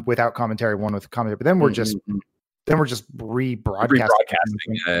 one without commentary, one with commentary. But then we're just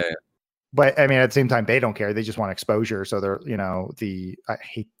rebroadcasting. But I mean, at the same time, they don't care. They just want exposure. So they're, I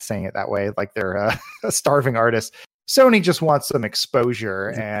hate saying it that way, like they're a starving artist. Sony just wants some exposure,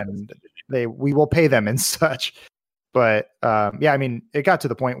 and we will pay them and such. But I mean, it got to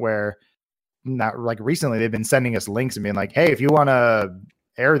the point where not like recently they've been sending us links and being like, hey, if you want to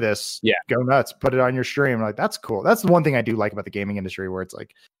air this, go nuts, put it on your stream. I'm like, that's cool. That's the one thing I do like about the gaming industry, where it's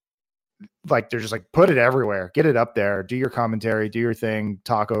like they're just like, put it everywhere, get it up there, do your commentary, do your thing,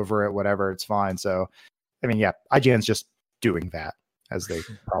 talk over it, whatever. It's fine. So, I mean, IGN's just doing that as they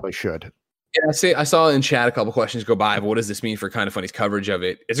probably should. Yeah, I saw in chat a couple questions go by. But what does this mean for Kind of Funny's coverage of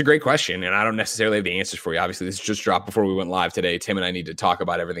it? It's a great question, and I don't necessarily have the answers for you. Obviously, this just dropped before we went live today. Tim and I need to talk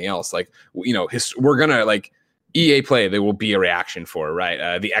about everything else. Like, we're gonna like EA Play, there will be a reaction for,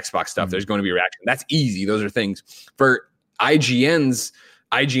 right? The Xbox stuff, there's going to be a reaction. That's easy. Those are things. For IGN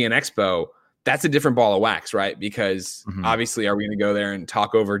Expo, that's a different ball of wax, right? Because obviously, are we going to go there and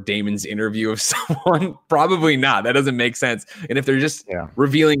talk over Damon's interview of someone? Probably not. That doesn't make sense. And if they're just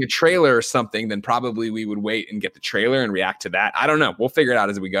revealing a trailer or something, then probably we would wait and get the trailer and react to that. I don't know. We'll figure it out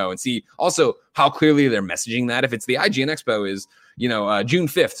as we go and see also how clearly they're messaging that. If it's the IGN Expo is, June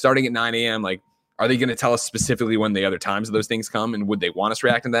 5th, starting at 9 a.m., like, are they going to tell us specifically when the other times of those things come? And would they want us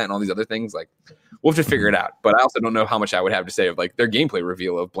reacting to that and all these other things? Like, we'll have to figure it out. But I also don't know how much I would have to say of like their gameplay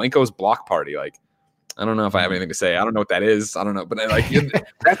reveal of Blanco's block party. Like, I don't know if I have anything to say. I don't know what that is. I don't know. But like,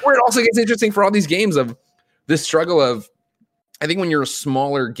 that's where it also gets interesting for all these games of this struggle of, I think when you're a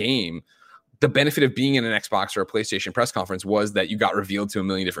smaller game, the benefit of being in an Xbox or a PlayStation press conference was that you got revealed to a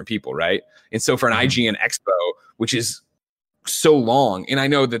million different people, right? And so for an IGN Expo, which is so long, and I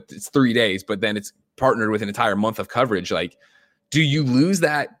know that it's 3 days, but then it's partnered with an entire month of coverage, like, do you lose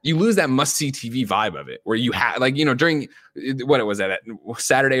that must-see TV vibe of it where you have, like, during what it was at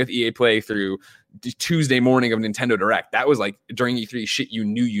Saturday with EA Play through Tuesday morning of Nintendo Direct, that was like during E3 shit you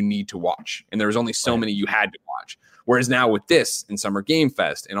knew you need to watch, and there was only so many you had to watch. Whereas now with this and Summer Game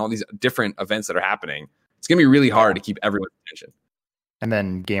Fest and all these different events that are happening, it's gonna be really hard to keep everyone's attention. And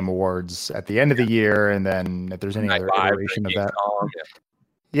then Game Awards at the end of the year, and then if there's any other iteration of that.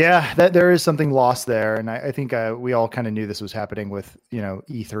 Yeah, that there is something lost there, and I think we all kind of knew this was happening with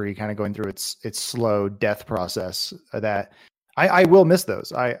E3 kind of going through its slow death process. That I will miss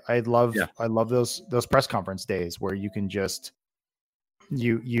those. I love those press conference days where you can just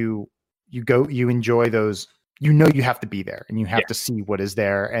you enjoy those. You have to be there and you have to see what is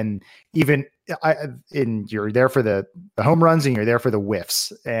there, and even you're there for the home runs and you're there for the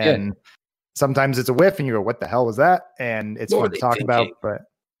whiffs, and sometimes it's a whiff and you go, what the hell was that? And it's fun to talk about, but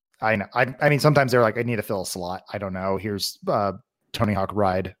I know. I mean, sometimes they're like, I need to fill a slot. I don't know. Here's Tony Hawk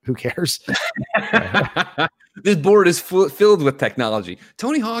Ride. Who cares? This board is filled with technology.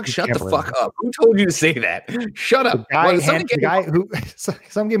 Tony Hawk, shut the fuck up. Who told you to say that? Shut up. The guy who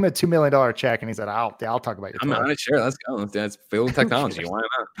some gave him a $2 million check and he said, I'll talk about your I'm not sure. Let's go. That's filled with technology. Why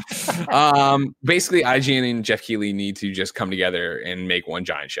not? Basically, IGN and Jeff Keighley need to just come together and make one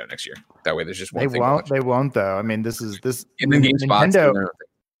giant show next year. That way there's just one thing. They won't though. I mean, this in the game Nintendo.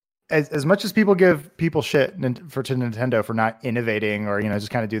 As much as people give people shit to Nintendo for not innovating or just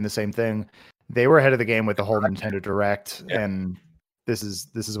kind of doing the same thing, they were ahead of the game with the whole Nintendo Direct, and this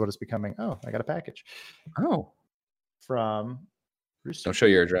is what it's becoming. Oh, I got a package. Oh, from Rooster. Don't show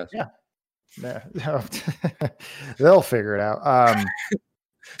your address. Yeah, they'll figure it out.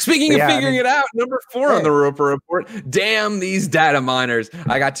 Speaking of figuring it out, number 4 on the Roper Report. Damn these data miners.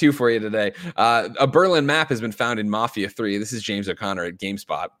 I got 2 for you today. A Berlin map has been found in Mafia 3. This is James O'Connor at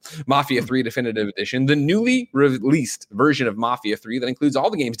GameSpot. Mafia 3 Definitive Edition, the newly released version of Mafia 3 that includes all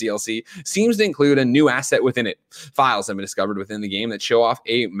the game's DLC, seems to include a new asset within it. Files have been discovered within the game that show off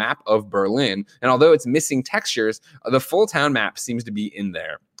a map of Berlin, and although it's missing textures, the full town map seems to be in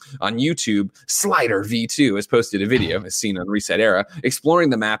there. On YouTube, Slider V2 has posted a video, as seen on Reset Era,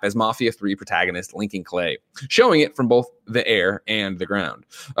 exploring the map as Mafia 3 protagonist Lincoln Clay, showing it from both the air and the ground.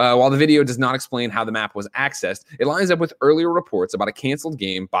 While the video does not explain how the map was accessed, it lines up with earlier reports about a canceled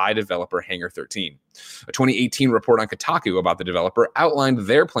game by developer Hangar 13. A 2018 report on Kotaku about the developer outlined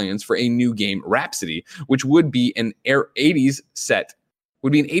their plans for a new game, Rhapsody, which would be an 80s set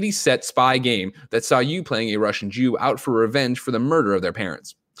spy game that saw you playing a Russian Jew out for revenge for the murder of their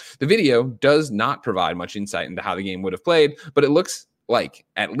parents. The video does not provide much insight into how the game would have played, but it looks like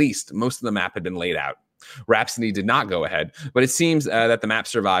at least most of the map had been laid out. Rhapsody did not go ahead, but it seems that the map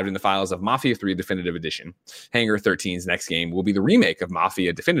survived in the files of Mafia 3 Definitive Edition. Hangar 13's next game will be the remake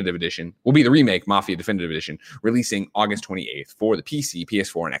Mafia Definitive Edition, releasing August 28th for the PC,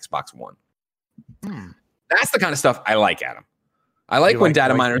 PS4, and Xbox One. That's the kind of stuff I like, Adam. I like when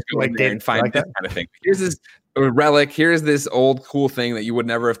data miners go in there and find this kind of thing. Here's this relic. Here's this old cool thing that you would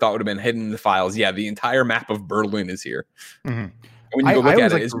never have thought would have been hidden in the files. Yeah, the entire map of Berlin is here. Mm-hmm. When you go look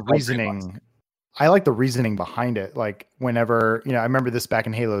at it, it's reasoning. I like the reasoning behind it. Like whenever, I remember this back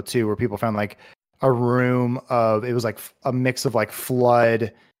in Halo 2 where people found like a room it was like a mix of like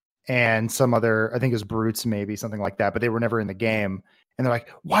Flood and some other, I think it was Brutes, maybe something like that, but they were never in the game. And they're like,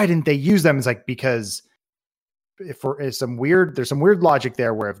 why didn't they use them? It's like, because there's some weird logic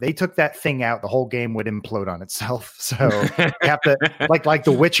there where if they took that thing out, the whole game would implode on itself. So you have to like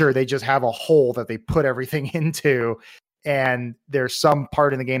The Witcher, they just have a hole that they put everything into, and there's some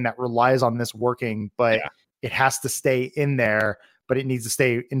part in the game that relies on this working, but it has to stay in there, but it needs to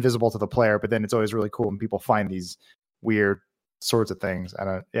stay invisible to the player. But then it's always really cool when people find these weird sorts of things.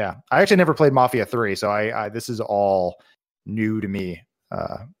 I actually never played Mafia 3, so I this is all new to me.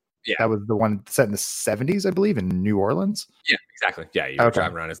 That was the one set in the 70s, I believe, in New Orleans. Yeah, exactly. Yeah, you were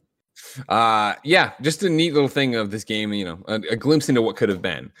driving around. Just a neat little thing of this game, a glimpse into what could have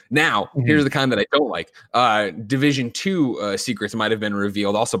been. Now, here's the kind that I don't like. Division 2 secrets might have been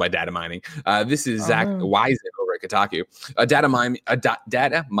revealed also by data mining. This is Zach Wiesen over at Kotaku. A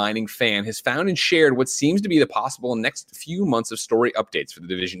data mining fan has found and shared what seems to be the possible next few months of story updates for the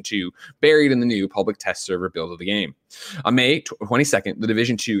Division 2 buried in the new public test server build of the game. On May 22nd, the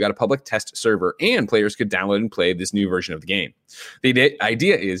Division 2 got a public test server and players could download and play this new version of the game. The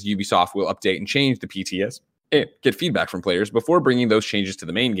idea is Ubisoft will update and change the PTS and get feedback from players before bringing those changes to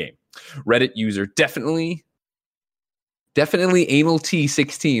the main game. Reddit user definitely Anal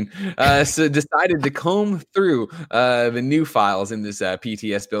T16 so decided to comb through the new files in this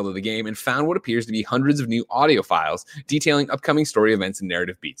PTS build of the game and found what appears to be hundreds of new audio files detailing upcoming story events and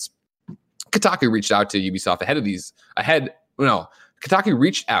narrative beats. Kotaku reached out to Ubisoft Kotaku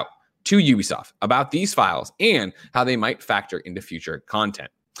reached out to Ubisoft about these files and how they might factor into future content.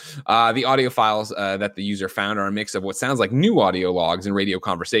 The audio files that the user found are a mix of what sounds like new audio logs and radio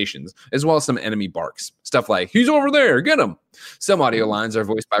conversations, as well as some enemy barks. Stuff like, he's over there, get him. Some audio lines are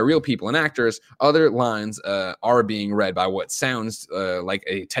voiced by real people and actors. Other lines are being read by what sounds like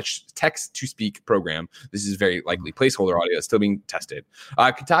a text-to-speak program. This is very likely placeholder audio that's still being tested.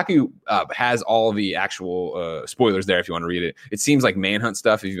 Kotaku has all the actual spoilers there if you want to read it. It seems like Manhunt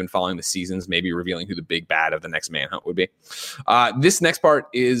stuff, if you've been following the seasons, maybe revealing who the big bad of the next Manhunt would be. This next part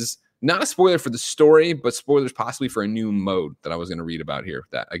is not a spoiler for the story, but spoilers possibly for a new mode that I was going to read about here.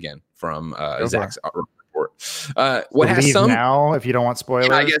 That, again, from Zach's report. What has some now, if you don't want spoilers,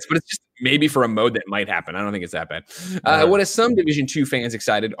 I guess, but it's just maybe for a mode that might happen. I don't think it's that bad. What has some Division 2 fans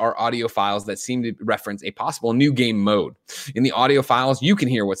excited are audio files that seem to reference a possible new game mode. In the audio files, you can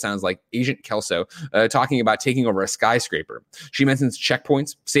hear what sounds like Agent Kelso talking about taking over a skyscraper. She mentions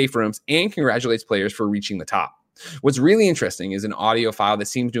checkpoints, safe rooms, and congratulates players for reaching the top. What's really interesting is an audio file that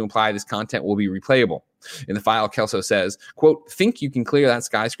seems to imply this content will be replayable. In the file, Kelso says, quote, think you can clear that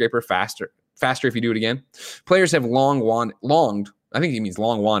skyscraper faster if you do it again. Players have long wanted,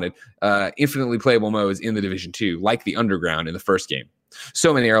 infinitely playable modes in the Division 2, like the Underground in the first game.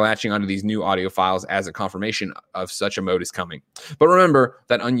 So many are latching onto these new audio files as a confirmation of such a mode is coming. But remember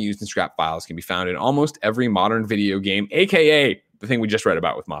that unused and scrap files can be found in almost every modern video game, aka the thing we just read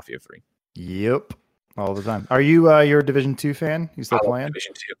about with Mafia 3. Yep. All the time. Are you you're a Division 2 fan? You still playing?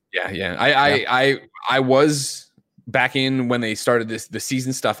 Division 2. Yeah. I was back in when they started the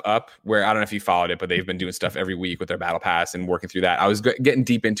season stuff up, where I don't know if you followed it, but they've been doing stuff every week with their battle pass and working through that. I was getting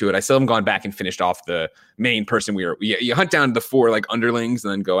deep into it. I still haven't gone back and finished off the main person. You hunt down the 4 like underlings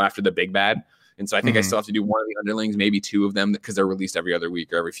and then go after the big bad. And so I think I still have to do one of the underlings, maybe 2 of them, because they're released every other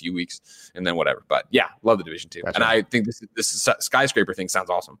week or every few weeks, and then whatever. But yeah, love the Division 2. Gotcha. And I think this skyscraper thing sounds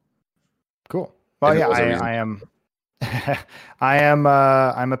awesome. Cool. Well, yeah, I am.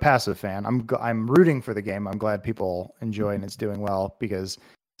 I'm a passive fan. I'm rooting for the game. I'm glad people enjoy and it's doing well, because it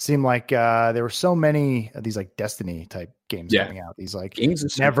seemed like there were so many of these like Destiny type games coming out. These like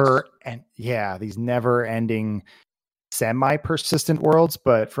these never ending semi-persistent worlds.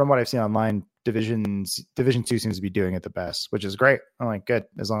 But from what I've seen online, Division 2 seems to be doing it the best, which is great. I'm like, good,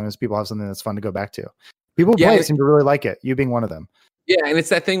 as long as people have something that's fun to go back to. People who play it seem to really like it. You being one of them. Yeah, and it's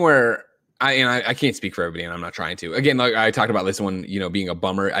that thing where I can't speak for everybody, and I'm not trying to. Again, like I talked about this one, being a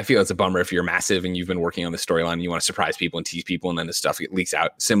bummer. I feel it's a bummer if you're massive and you've been working on the storyline and you want to surprise people and tease people, and then the stuff leaks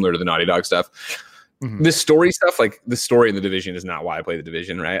out, similar to the Naughty Dog stuff. Mm-hmm. The story stuff, like the story in the Division, is not why I play the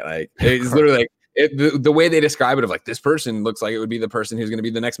Division, right? Like it's literally like the way they describe it of like, this person looks like it would be the person who's going to be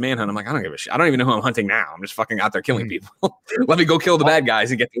the next Manhunt. I'm like, I don't give a shit. I don't even know who I'm hunting now. I'm just fucking out there killing people. Let me go kill the bad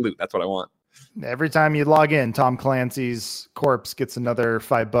guys and get the loot. That's what I want. Every time you log in, Tom Clancy's corpse gets another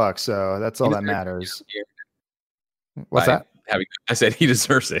 $5, so that's all that matters. What's that? I said he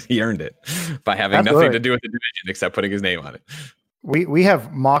deserves it. He earned it by having nothing to do with the Division except putting his name on it. We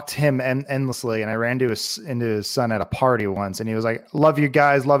have mocked him endlessly, and I ran into his son at a party once, and he was like, "Love you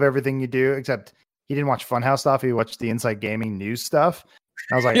guys, love everything you do," except he didn't watch Funhouse stuff. He watched the Inside Gaming news stuff.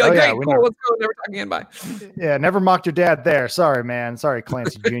 I was like, "Oh yeah, cool, let's go." Never talking again. Bye. Yeah, never mocked your dad there. Sorry, man. Sorry,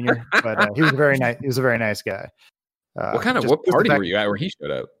 Clancy Jr. But he was very nice. He was a very nice guy. What party were you at where he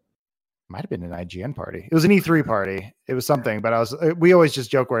showed up? Might have been an IGN party. It was an E3 party. It was something, but we always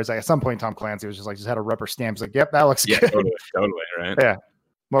just joke where it's like at some point Tom Clancy was just had a rubber stamp. He's like, "Yep, that looks good." Totally, right? Yeah.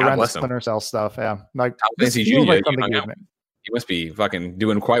 More around the Splinter Cell stuff. Yeah, like Tom Clancy Jr. Like he must be fucking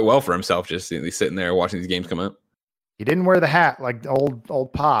doing quite well for himself, just sitting there watching these games come out. He didn't wear the hat like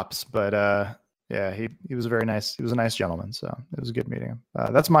old Pops, but Yeah, he was very nice. He was a nice gentleman, so it was a good meeting him.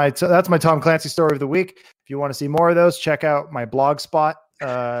 That's my Tom Clancy story of the week. If you want to see more of those, check out my blog spot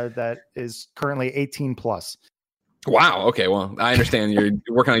that is currently 18 plus. Wow. Okay. Well, I understand you're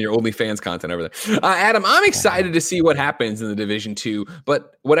working on your OnlyFans content over there. Adam, I'm excited to see what happens in the Division 2,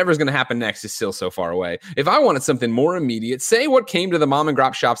 but whatever's going to happen next is still so far away. If I wanted something more immediate, say what came to the mom and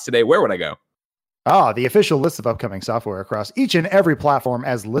grop shops today, where would I go? The official list of upcoming software across each and every platform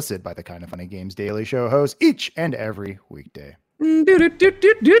as listed by the Kind of Funny Games Daily Show host each and every weekday.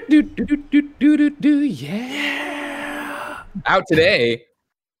 Yeah. Out today.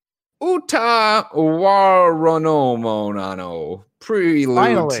 Uta Waronomonano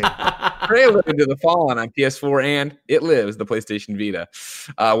Prelude to the Fallen on PS4 and It Lives, the PlayStation Vita.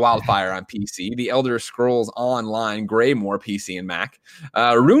 Wildfire on PC. The Elder Scrolls Online Greymore PC and Mac.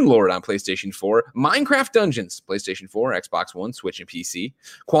 Rune Lord on PlayStation 4. Minecraft Dungeons, PlayStation 4, Xbox One, Switch, and PC.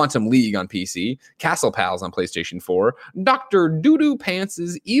 Quantum League on PC. Castle Pals on PlayStation 4. Dr. Doodoo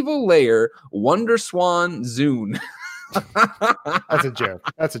Pants' Evil Lair. Wonder Swan Zune. That's a joke.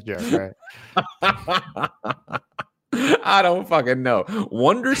 That's a joke, right? I don't fucking know.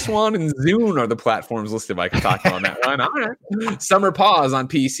 Wonder Swan and Zune are the platforms listed by Kotaku on that one. All right. Summer Pause on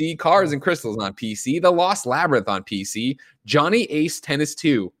PC. Cars and Crystals on PC. The Lost Labyrinth on PC. Johnny Ace Tennis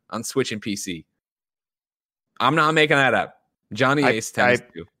 2 on Switch and PC. I'm not making that up. Johnny Ace Tennis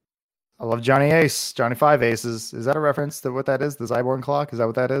 2. I love Johnny Ace. Johnny 5 Aces. Is that a reference to what that is? The Zyborn Clock? Is that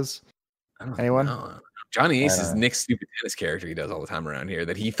what that is? Anyone? Know. Johnny Ace is Nick's stupid tennis character he does all the time around here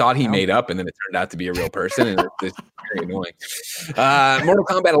that he thought he made up, and then it turned out to be a real person, and it's very annoying. Mortal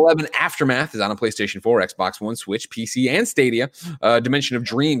Kombat 11 Aftermath is on a PlayStation 4, Xbox One, Switch, PC, and Stadia. Dimension of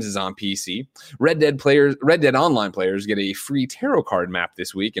Dreams is on PC. Red Dead Online players get a free tarot card map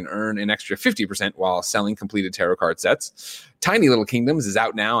this week and earn an extra 50% while selling completed tarot card sets. Tiny Little Kingdoms is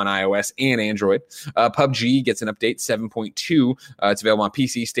out now on iOS and Android. PUBG gets an update 7.2. It's available on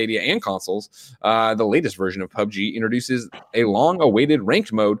PC, Stadia, and consoles. The latest version of PUBG introduces a long-awaited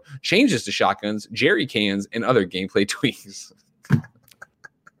ranked mode, changes to shotguns, jerry cans, and other gameplay tweaks.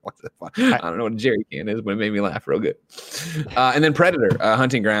 What the fuck? I don't know what a jerry can is, but it made me laugh real good. And then Predator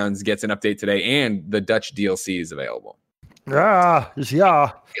Hunting Grounds gets an update today, and the Dutch DLC is available. Yeah. That's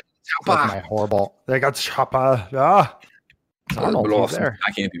my horrible. They got Chopper. Yeah. I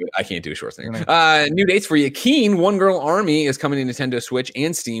can't do it. I can't do a short thing. New dates for you. Keen, One Girl Army is coming to Nintendo Switch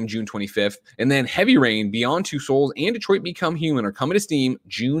and Steam June 25th. And then Heavy Rain, Beyond Two Souls, and Detroit Become Human are coming to Steam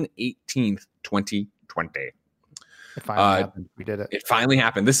June 18th, 2020. It finally happened. We did it. It finally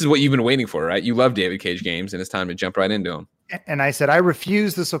happened. This is what you've been waiting for, right? You love David Cage games, and it's time to jump right into them. And I said, I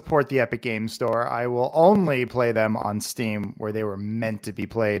refuse to support the Epic Games Store. I will only play them on Steam where they were meant to be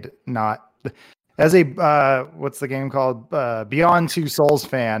played, not... As a what's the game called? Beyond Two Souls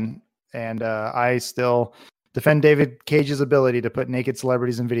fan, and I still defend David Cage's ability to put naked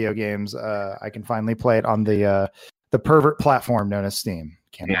celebrities in video games. I can finally play it on the pervert platform known as Steam.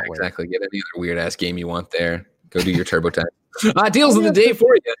 Cannot wait. Exactly. Get any other weird ass game you want there. Go do your Turbo Time. Deals of the day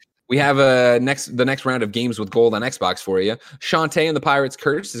for you. We have the next round of games with gold on Xbox for you. Shantae and the Pirate's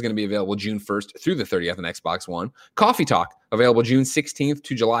Curse is going to be available June 1st through the 30th on Xbox One. Coffee Talk, available June 16th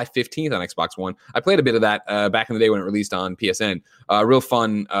to July 15th on Xbox One. I played a bit of that back in the day when it released on PSN. Real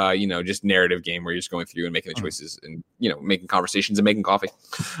fun, just narrative game where you're just going through and making the choices and, making conversations and making coffee.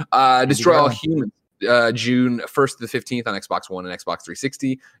 Destroy All Humans. June 1st to the 15th on Xbox One and Xbox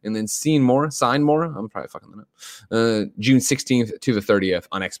 360. And then Sign More, I'm probably fucking that up. June 16th to the 30th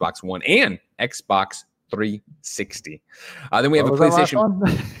on Xbox One and Xbox 360. Then we have a PlayStation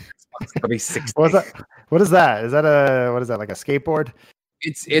Xbox 360. What is that? Is that like a skateboard?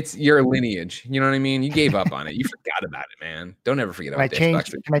 It's your lineage. You know what I mean? You gave up on it. You forgot about it, man. Don't ever forget about it. Can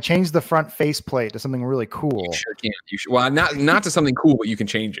I change the front faceplate to something really cool? You sure can. Well, not to something cool, but you can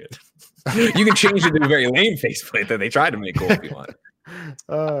change it. You can change it to a very lame faceplate that they tried to make cool if you want.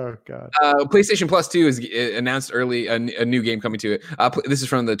 Oh god. PlayStation Plus 2 is announced early a new game coming to it. This is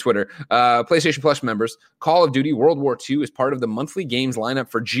from the Twitter. PlayStation Plus members, Call of Duty World War II is part of the monthly games lineup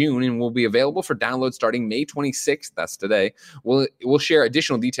for June and will be available for download starting May 26th. That's today. We'll share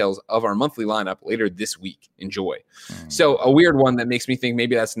additional details of our monthly lineup later this week. Enjoy. So a weird one that makes me think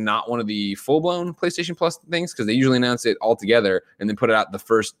maybe that's not one of the full-blown PlayStation Plus things, because they usually announce it all together and then put it out the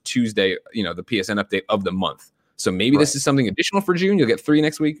first Tuesday, the PSN update of the month. So maybe this is something additional for June. You'll get 3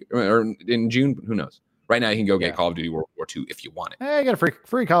 next week or in June. Who knows? Right now, you can go get Call of Duty World War II if you want it. Hey, I got a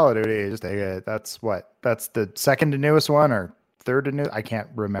free Call of Duty. Just take it. That's the second to newest one or third to new. I can't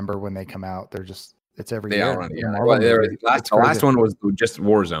remember when they come out. It's every year. Well, the last one was just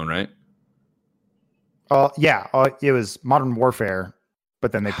Warzone, right? Oh yeah. It was Modern Warfare,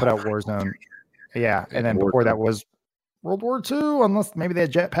 but then they put out Warzone. Yeah, and then before that was World War II, unless maybe they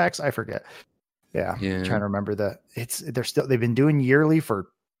had jetpacks. I forget. Yeah, I'm trying to remember they've been doing yearly for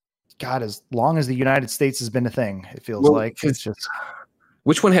God as long as the United States has been a thing. It feels like it's just.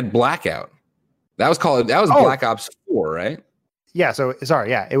 Which one had Blackout? That was Black Ops 4, right? Yeah. So sorry.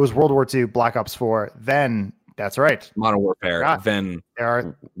 Yeah, it was World War II, Black Ops 4. Then that's right, Modern Warfare. God. Then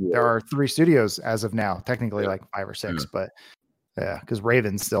there are 3 studios as of now, technically like 5 or 6, but yeah, because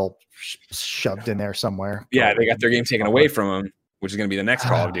Raven's still shoved in there somewhere. Yeah, they got their game taken away from them, which is going to be the next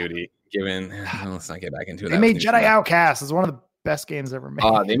Call of Duty. Let's not get back into it. They made Jedi Outcast. It's one of the best games ever made.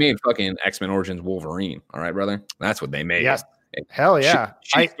 They made fucking X-Men Origins Wolverine. All right, brother. That's what they made. Yes. Hell yeah.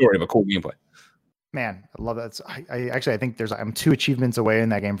 Story of a cool gameplay. Man, I love that. I think I'm 2 achievements away in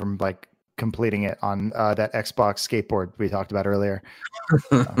that game from like completing it on that Xbox skateboard we talked about earlier.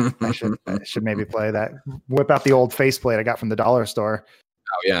 I should maybe play that. Whip out the old faceplate I got from the dollar store.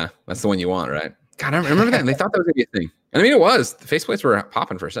 Oh yeah, that's the one you want, right? God, I remember that. And they thought that was gonna be a thing. And I mean, it was. The faceplates were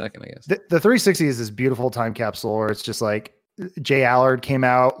popping for a second, I guess. The 360 is this beautiful time capsule where it's just like Jay Allard came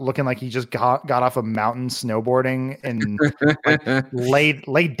out looking like he just got off a mountain snowboarding and like,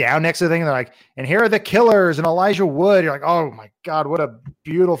 laid down next to the thing. And they're like, and here are the killers and Elijah Wood. You're like, oh my God, what a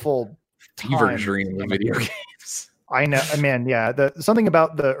beautiful fever dream of video games. I know, man. Yeah. Something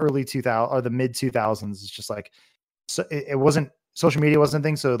about the early 2000s or the mid 2000s is just like, so it wasn't, social media wasn't a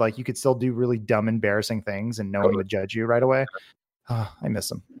thing. So like you could still do really dumb, embarrassing things and no one would judge you right away. Oh, I miss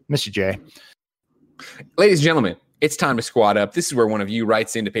him. Miss you, Jay. Ladies and gentlemen, it's time to squad up. This is where one of you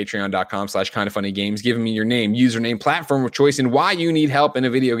writes into patreon.com/kindoffunnygames, giving me your name, username, platform of choice, and why you need help in a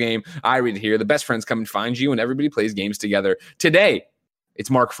video game. I read it here. The best friends come and find you, and everybody plays games together. Today,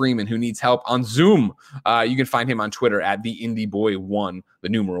 it's Mark Freeman who needs help on Zoom. You can find him on Twitter at the IndieBoy1, the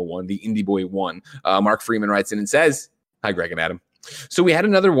numeral 1, the IndieBoy1. Mark Freeman writes in and says, "Hi, Greg and Adam. So we had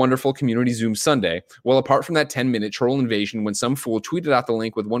another wonderful community Zoom Sunday. Well, apart from that 10-minute troll invasion when some fool tweeted out the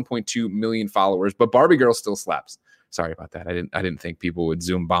link with 1.2 million followers, but Barbie Girl still slaps. Sorry about that. I didn't think people would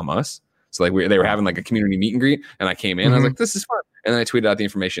Zoom bomb us. So like they were having like a community meet and greet, and I came in. I was like, this is fun. And then I tweeted out the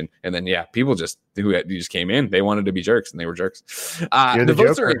information, and then people just came in. They wanted to be jerks, and they were jerks. You're the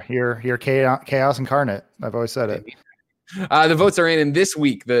Joker. You're chaos incarnate. I've always said it. The votes are in, and this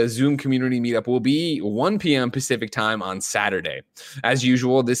week the Zoom community meetup will be 1 p.m. Pacific time on Saturday. As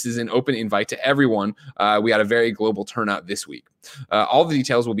usual, this is an open invite to everyone. We had a very global turnout this week. All the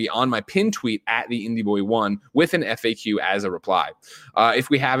details will be on my pinned tweet at the IndieBoy1 with an FAQ as a reply.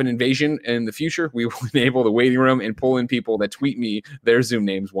 If we have an invasion in the future, we will enable the waiting room and pull in people that tweet me their Zoom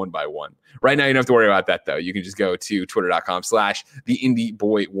names one by one. Right now, you don't have to worry about that, though. You can just go to twitter.com/the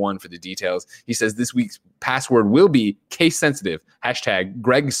IndieBoy1 for the details. He says this week's password will be case sensitive,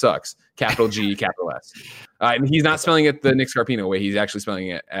 #Greg sucks, capital G, capital S. And he's not spelling it the Nick Scarpino way. He's actually spelling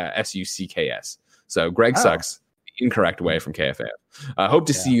it SUCKS. So Greg sucks. Incorrect way from KFAF. Hope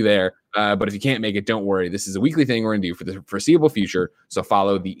to see you there. But if you can't make it, don't worry. This is a weekly thing we're going to do for the foreseeable future. So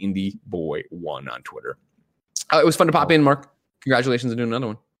follow the IndieBoy1 on Twitter. It was fun to pop in, Mark. Congratulations on doing another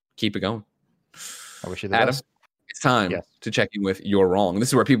one. Keep it going. I wish you the Adam, best. it's time to check in with You're Wrong. This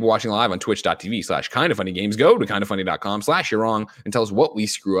is where people watching live on twitch.tv/kindoffunnygames go to kindoffunny.com/you're wrong and tell us what we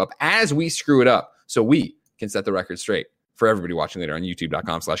screw up as we screw it up so we can set the record straight. For everybody watching later on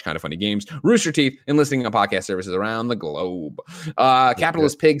youtube.com/kindoffunnygames, Rooster Teeth, and listening on podcast services around the globe.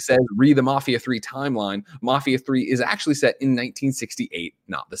 Capitalist Pig says, read the Mafia 3 timeline. Mafia 3 is actually set in 1968,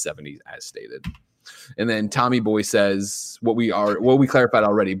 not the 70s as stated. And then Tommy Boy says what we clarified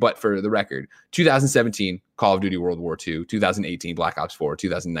already, but for the record, 2017 Call of Duty World War II, 2018 Black Ops 4,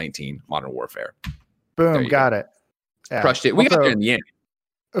 2019 Modern Warfare. Boom, got it. Yeah. Crushed it. We got there in the end.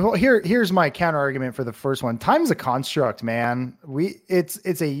 Well, here's my counter argument for the first one. Time's a construct, man.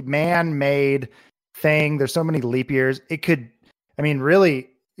 It's a man-made thing. There's so many leap years. It could, really,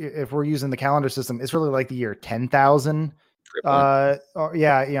 if we're using the calendar system, it's really like the year 10,000. Or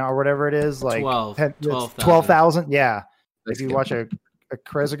whatever it is, like 12,000. Yeah. If you watch a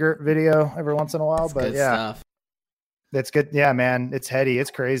Kresegert video every once in a while, but stuff. That's good. Yeah, man. It's heady.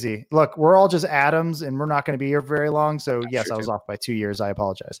 It's crazy. Look, we're all just atoms and we're not going to be here very long. So yes, I was off by 2 years. I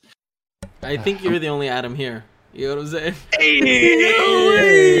apologize. I think you're the only atom here. You know what I'm saying?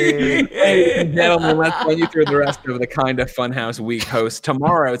 Hey, gentlemen, let's run you through the rest of the Kind of Funhouse week host.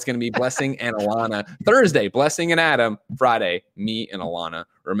 Tomorrow, it's going to be Blessing and Alana. Thursday, Blessing and Adam. Friday, me and Alana.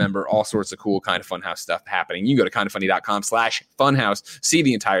 Remember, all sorts of cool Kind of Funhouse stuff happening. You can go to kindoffunny.com/funhouse, see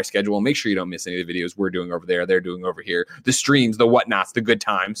the entire schedule. Make sure you don't miss any of the videos we're doing over there, they're doing over here, the streams, the whatnots, the good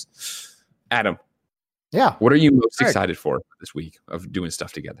times. Adam. Yeah. What are you most excited for this week of doing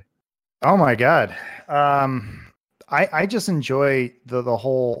stuff together? Oh my God. I just enjoy the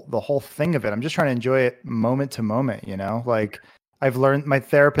whole thing of it. I'm just trying to enjoy it moment to moment, you know? Like I've learned, my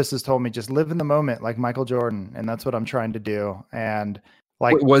therapist has told me just live in the moment like Michael Jordan, and that's what I'm trying to do. And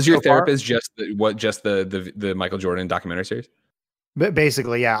like Was your so far, therapist just the Michael Jordan documentary series? but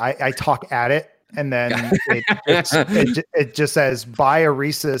basically, yeah, I talk at it, and then it just says buy a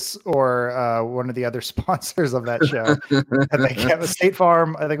Reese's or one of the other sponsors of that show. And they have a State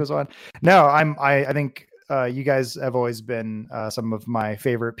Farm, I think was one. No, I think you guys have always been some of my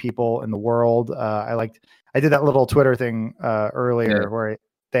favorite people in the world. I did that little Twitter thing earlier where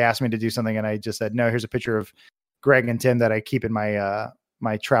they asked me to do something, and I just said no. Here's a picture of Greg and Tim that I keep in my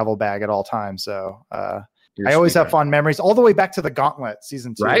my travel bag at all times. So. I always have fond memories all the way back to the Gauntlet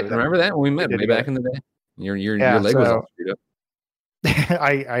season 2. Right. Remember that when we met way back in the day? Your leg was all screwed up.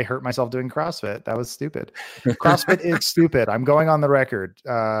 I hurt myself doing CrossFit. That was stupid. CrossFit is stupid. I'm going on the record.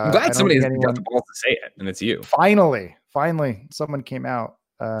 I'm glad somebody has got the balls to say it, and it's you. Finally, someone came out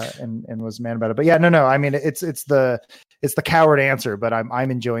and was mad about it. But yeah, no. I mean, it's the coward answer. But I'm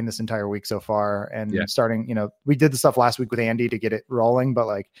enjoying this entire week so far, and starting. You know, we did the stuff last week with Andy to get it rolling, but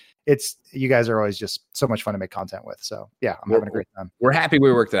like. You guys are always just so much fun to make content with. So yeah, I'm having a great time. We're happy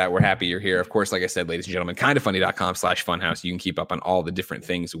we worked it out. We're happy you're here. Of course, like I said, ladies and gentlemen, kindafunny.com/funhouse. You can keep up on all the different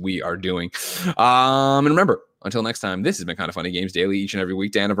things we are doing. And remember, until next time, this has been Kind of Funny Games Daily, each and every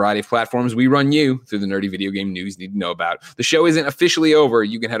weekday on a variety of platforms. We run you through the nerdy video game news you need to know about. The show isn't officially over.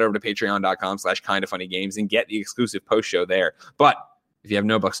 You can head over to patreon.com/kindafunnygames and get the exclusive post show there. But if you have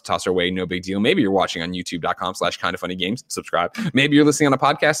no bucks to toss our way, no big deal. Maybe you're watching on youtube.com/kindafunnygames. Subscribe. Maybe you're listening on a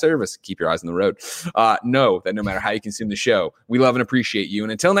podcast service. Keep your eyes on the road. Know that no matter how you consume the show, we love and appreciate you.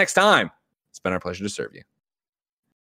 And until next time, it's been our pleasure to serve you.